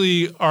 they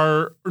actually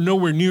are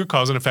nowhere near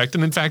cause and effect.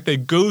 And in fact, they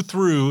go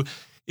through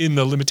in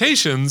the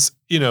limitations,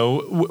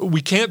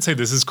 we can't say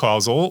this is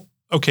causal.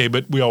 Okay,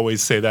 but we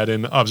always say that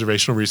in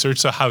observational research,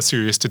 so how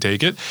serious to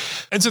take it?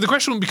 And so the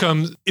question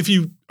becomes, if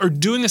you are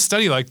doing a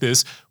study like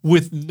this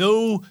with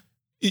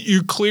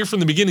you're clear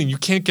from the beginning, you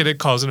can't get at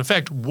cause and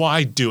effect,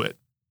 why do it?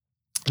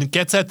 And it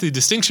gets at the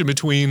distinction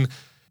between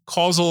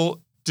causal,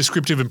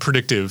 descriptive, and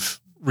predictive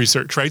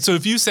research, right? So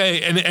if you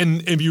say, and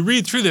if you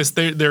read through this,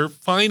 their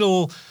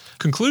final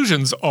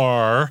conclusions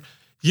are,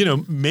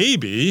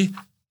 maybe,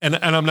 and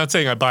I'm not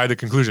saying I buy the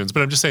conclusions,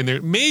 but I'm just saying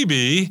there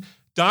maybe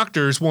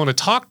doctors want to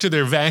talk to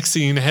their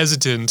vaccine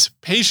hesitant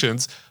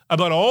patients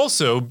about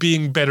also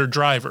being better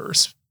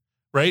drivers,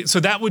 right? So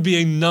that would be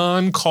a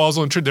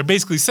non-causal intrinsic. They're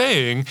basically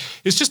saying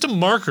it's just a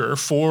marker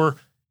for,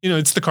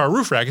 it's the car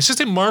roof rack. It's just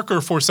a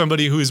marker for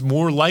somebody who is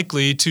more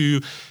likely to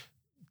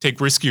take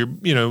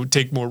riskier,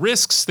 take more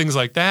risks, things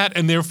like that.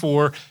 And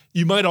therefore,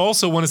 you might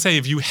also want to say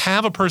if you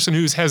have a person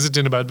who's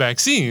hesitant about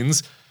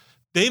vaccines,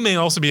 they may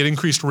also be at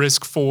increased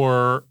risk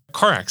for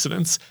car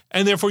accidents.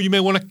 And therefore, you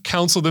may want to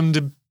counsel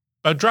them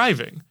about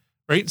driving,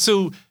 right?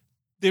 So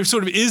there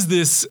sort of is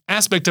this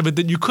aspect of it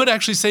that you could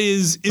actually say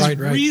is right.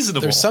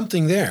 Reasonable. There's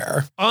something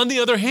there. On the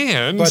other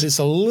hand... But it's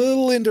a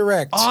little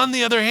indirect. On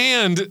the other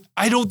hand,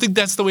 I don't think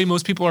that's the way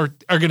most people are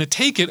going to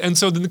take it. And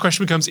so then the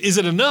question becomes, is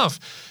it enough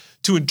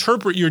to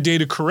interpret your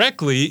data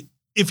correctly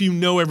if you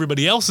know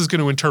everybody else is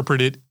going to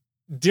interpret it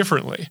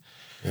differently?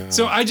 Yeah.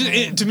 So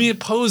to me, it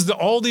posed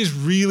all these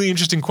really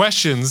interesting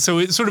questions. So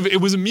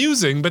it was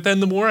amusing, but then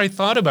the more I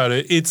thought about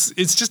it, it's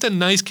just a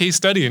nice case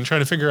study in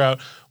trying to figure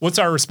out what's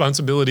our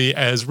responsibility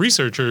as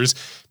researchers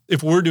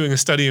if we're doing a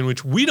study in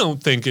which we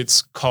don't think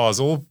it's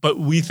causal, but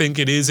we think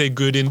it is a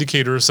good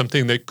indicator of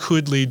something that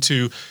could lead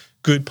to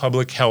good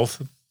public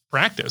health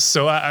practice.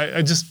 So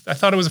I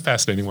thought it was a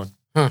fascinating one.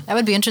 That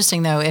would be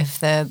interesting, though,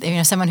 if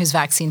someone who's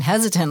vaccine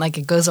hesitant, like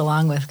it goes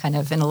along with kind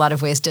of, in a lot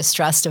of ways,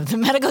 distrust of the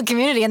medical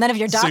community. And then if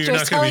your doctor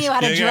is telling you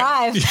how to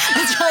drive,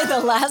 that's probably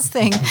the last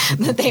thing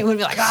that they would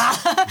be like,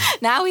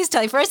 now he's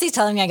telling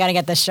me I got to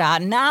get the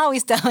shot. Now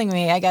he's telling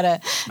me I got to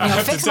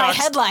fix my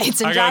headlights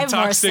and drive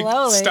more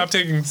slowly. Stop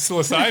taking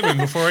psilocybin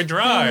before I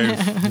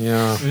drive.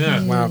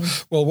 Yeah. Wow.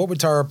 Well, what would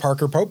Tara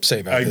Parker Pope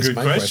say about this? Good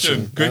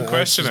question. Good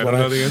question. I don't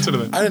know the answer to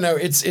that. I don't know.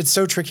 It's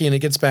so tricky, and it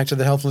gets back to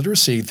the health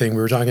literacy thing we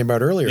were talking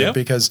about earlier.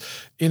 Yep. Because,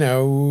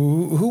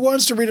 who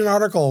wants to read an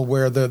article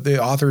where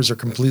the authors are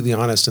completely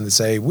honest and they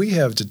say, we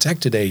have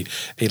detected a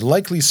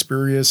likely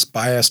spurious,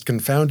 biased,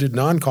 confounded,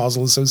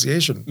 non-causal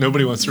association.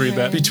 Nobody wants to read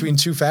that. Between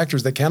two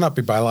factors that cannot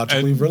be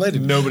biologically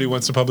related. Nobody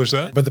wants to publish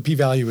that. But the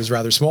p-value is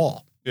rather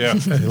small. Yeah.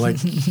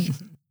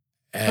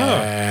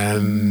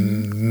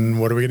 And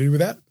what are we going to do with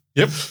that?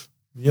 Yep.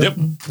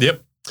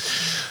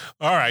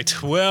 All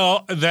right.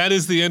 Well, that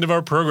is the end of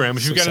our program.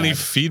 If you've got any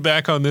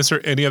feedback on this or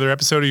any other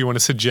episode, or you want to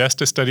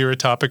suggest a study or a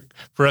topic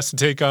for us to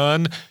take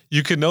on,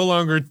 you can no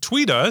longer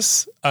tweet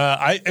us.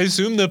 I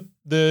assume the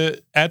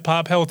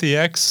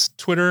 @PopHealthyX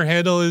Twitter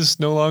handle is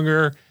no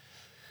longer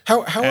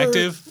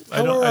active.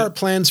 How are our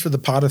plans for the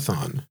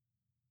podathon?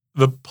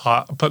 The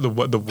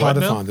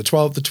podathon, the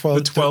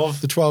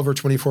 12 or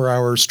 24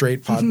 hour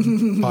straight pod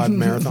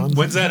marathon.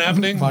 When's that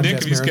happening? Nick,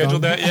 have you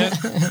scheduled that yet?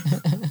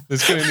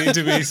 There's going to need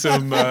to be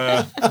some.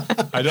 I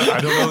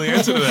don't know the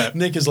answer to that.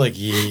 Nick is like,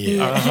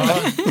 yeah.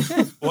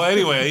 Uh-huh. Well,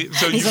 anyway,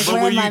 so he's like,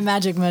 where are my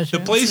magic mushrooms? The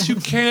place you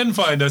can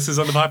find us is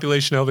on the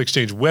Population Health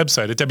Exchange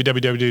website at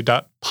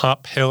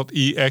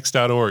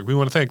www.pophealthex.org. We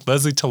want to thank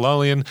Leslie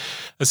Talalian,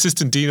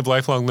 Assistant Dean of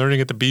Lifelong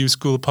Learning at the BU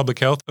School of Public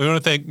Health. We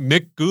want to thank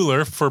Nick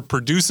Guler for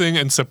producing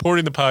and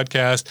supporting the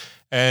podcast,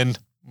 and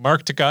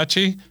Mark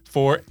Takachi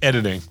for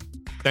editing.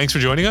 Thanks for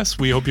joining us.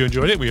 We hope you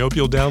enjoyed it. We hope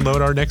you'll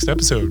download our next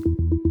episode.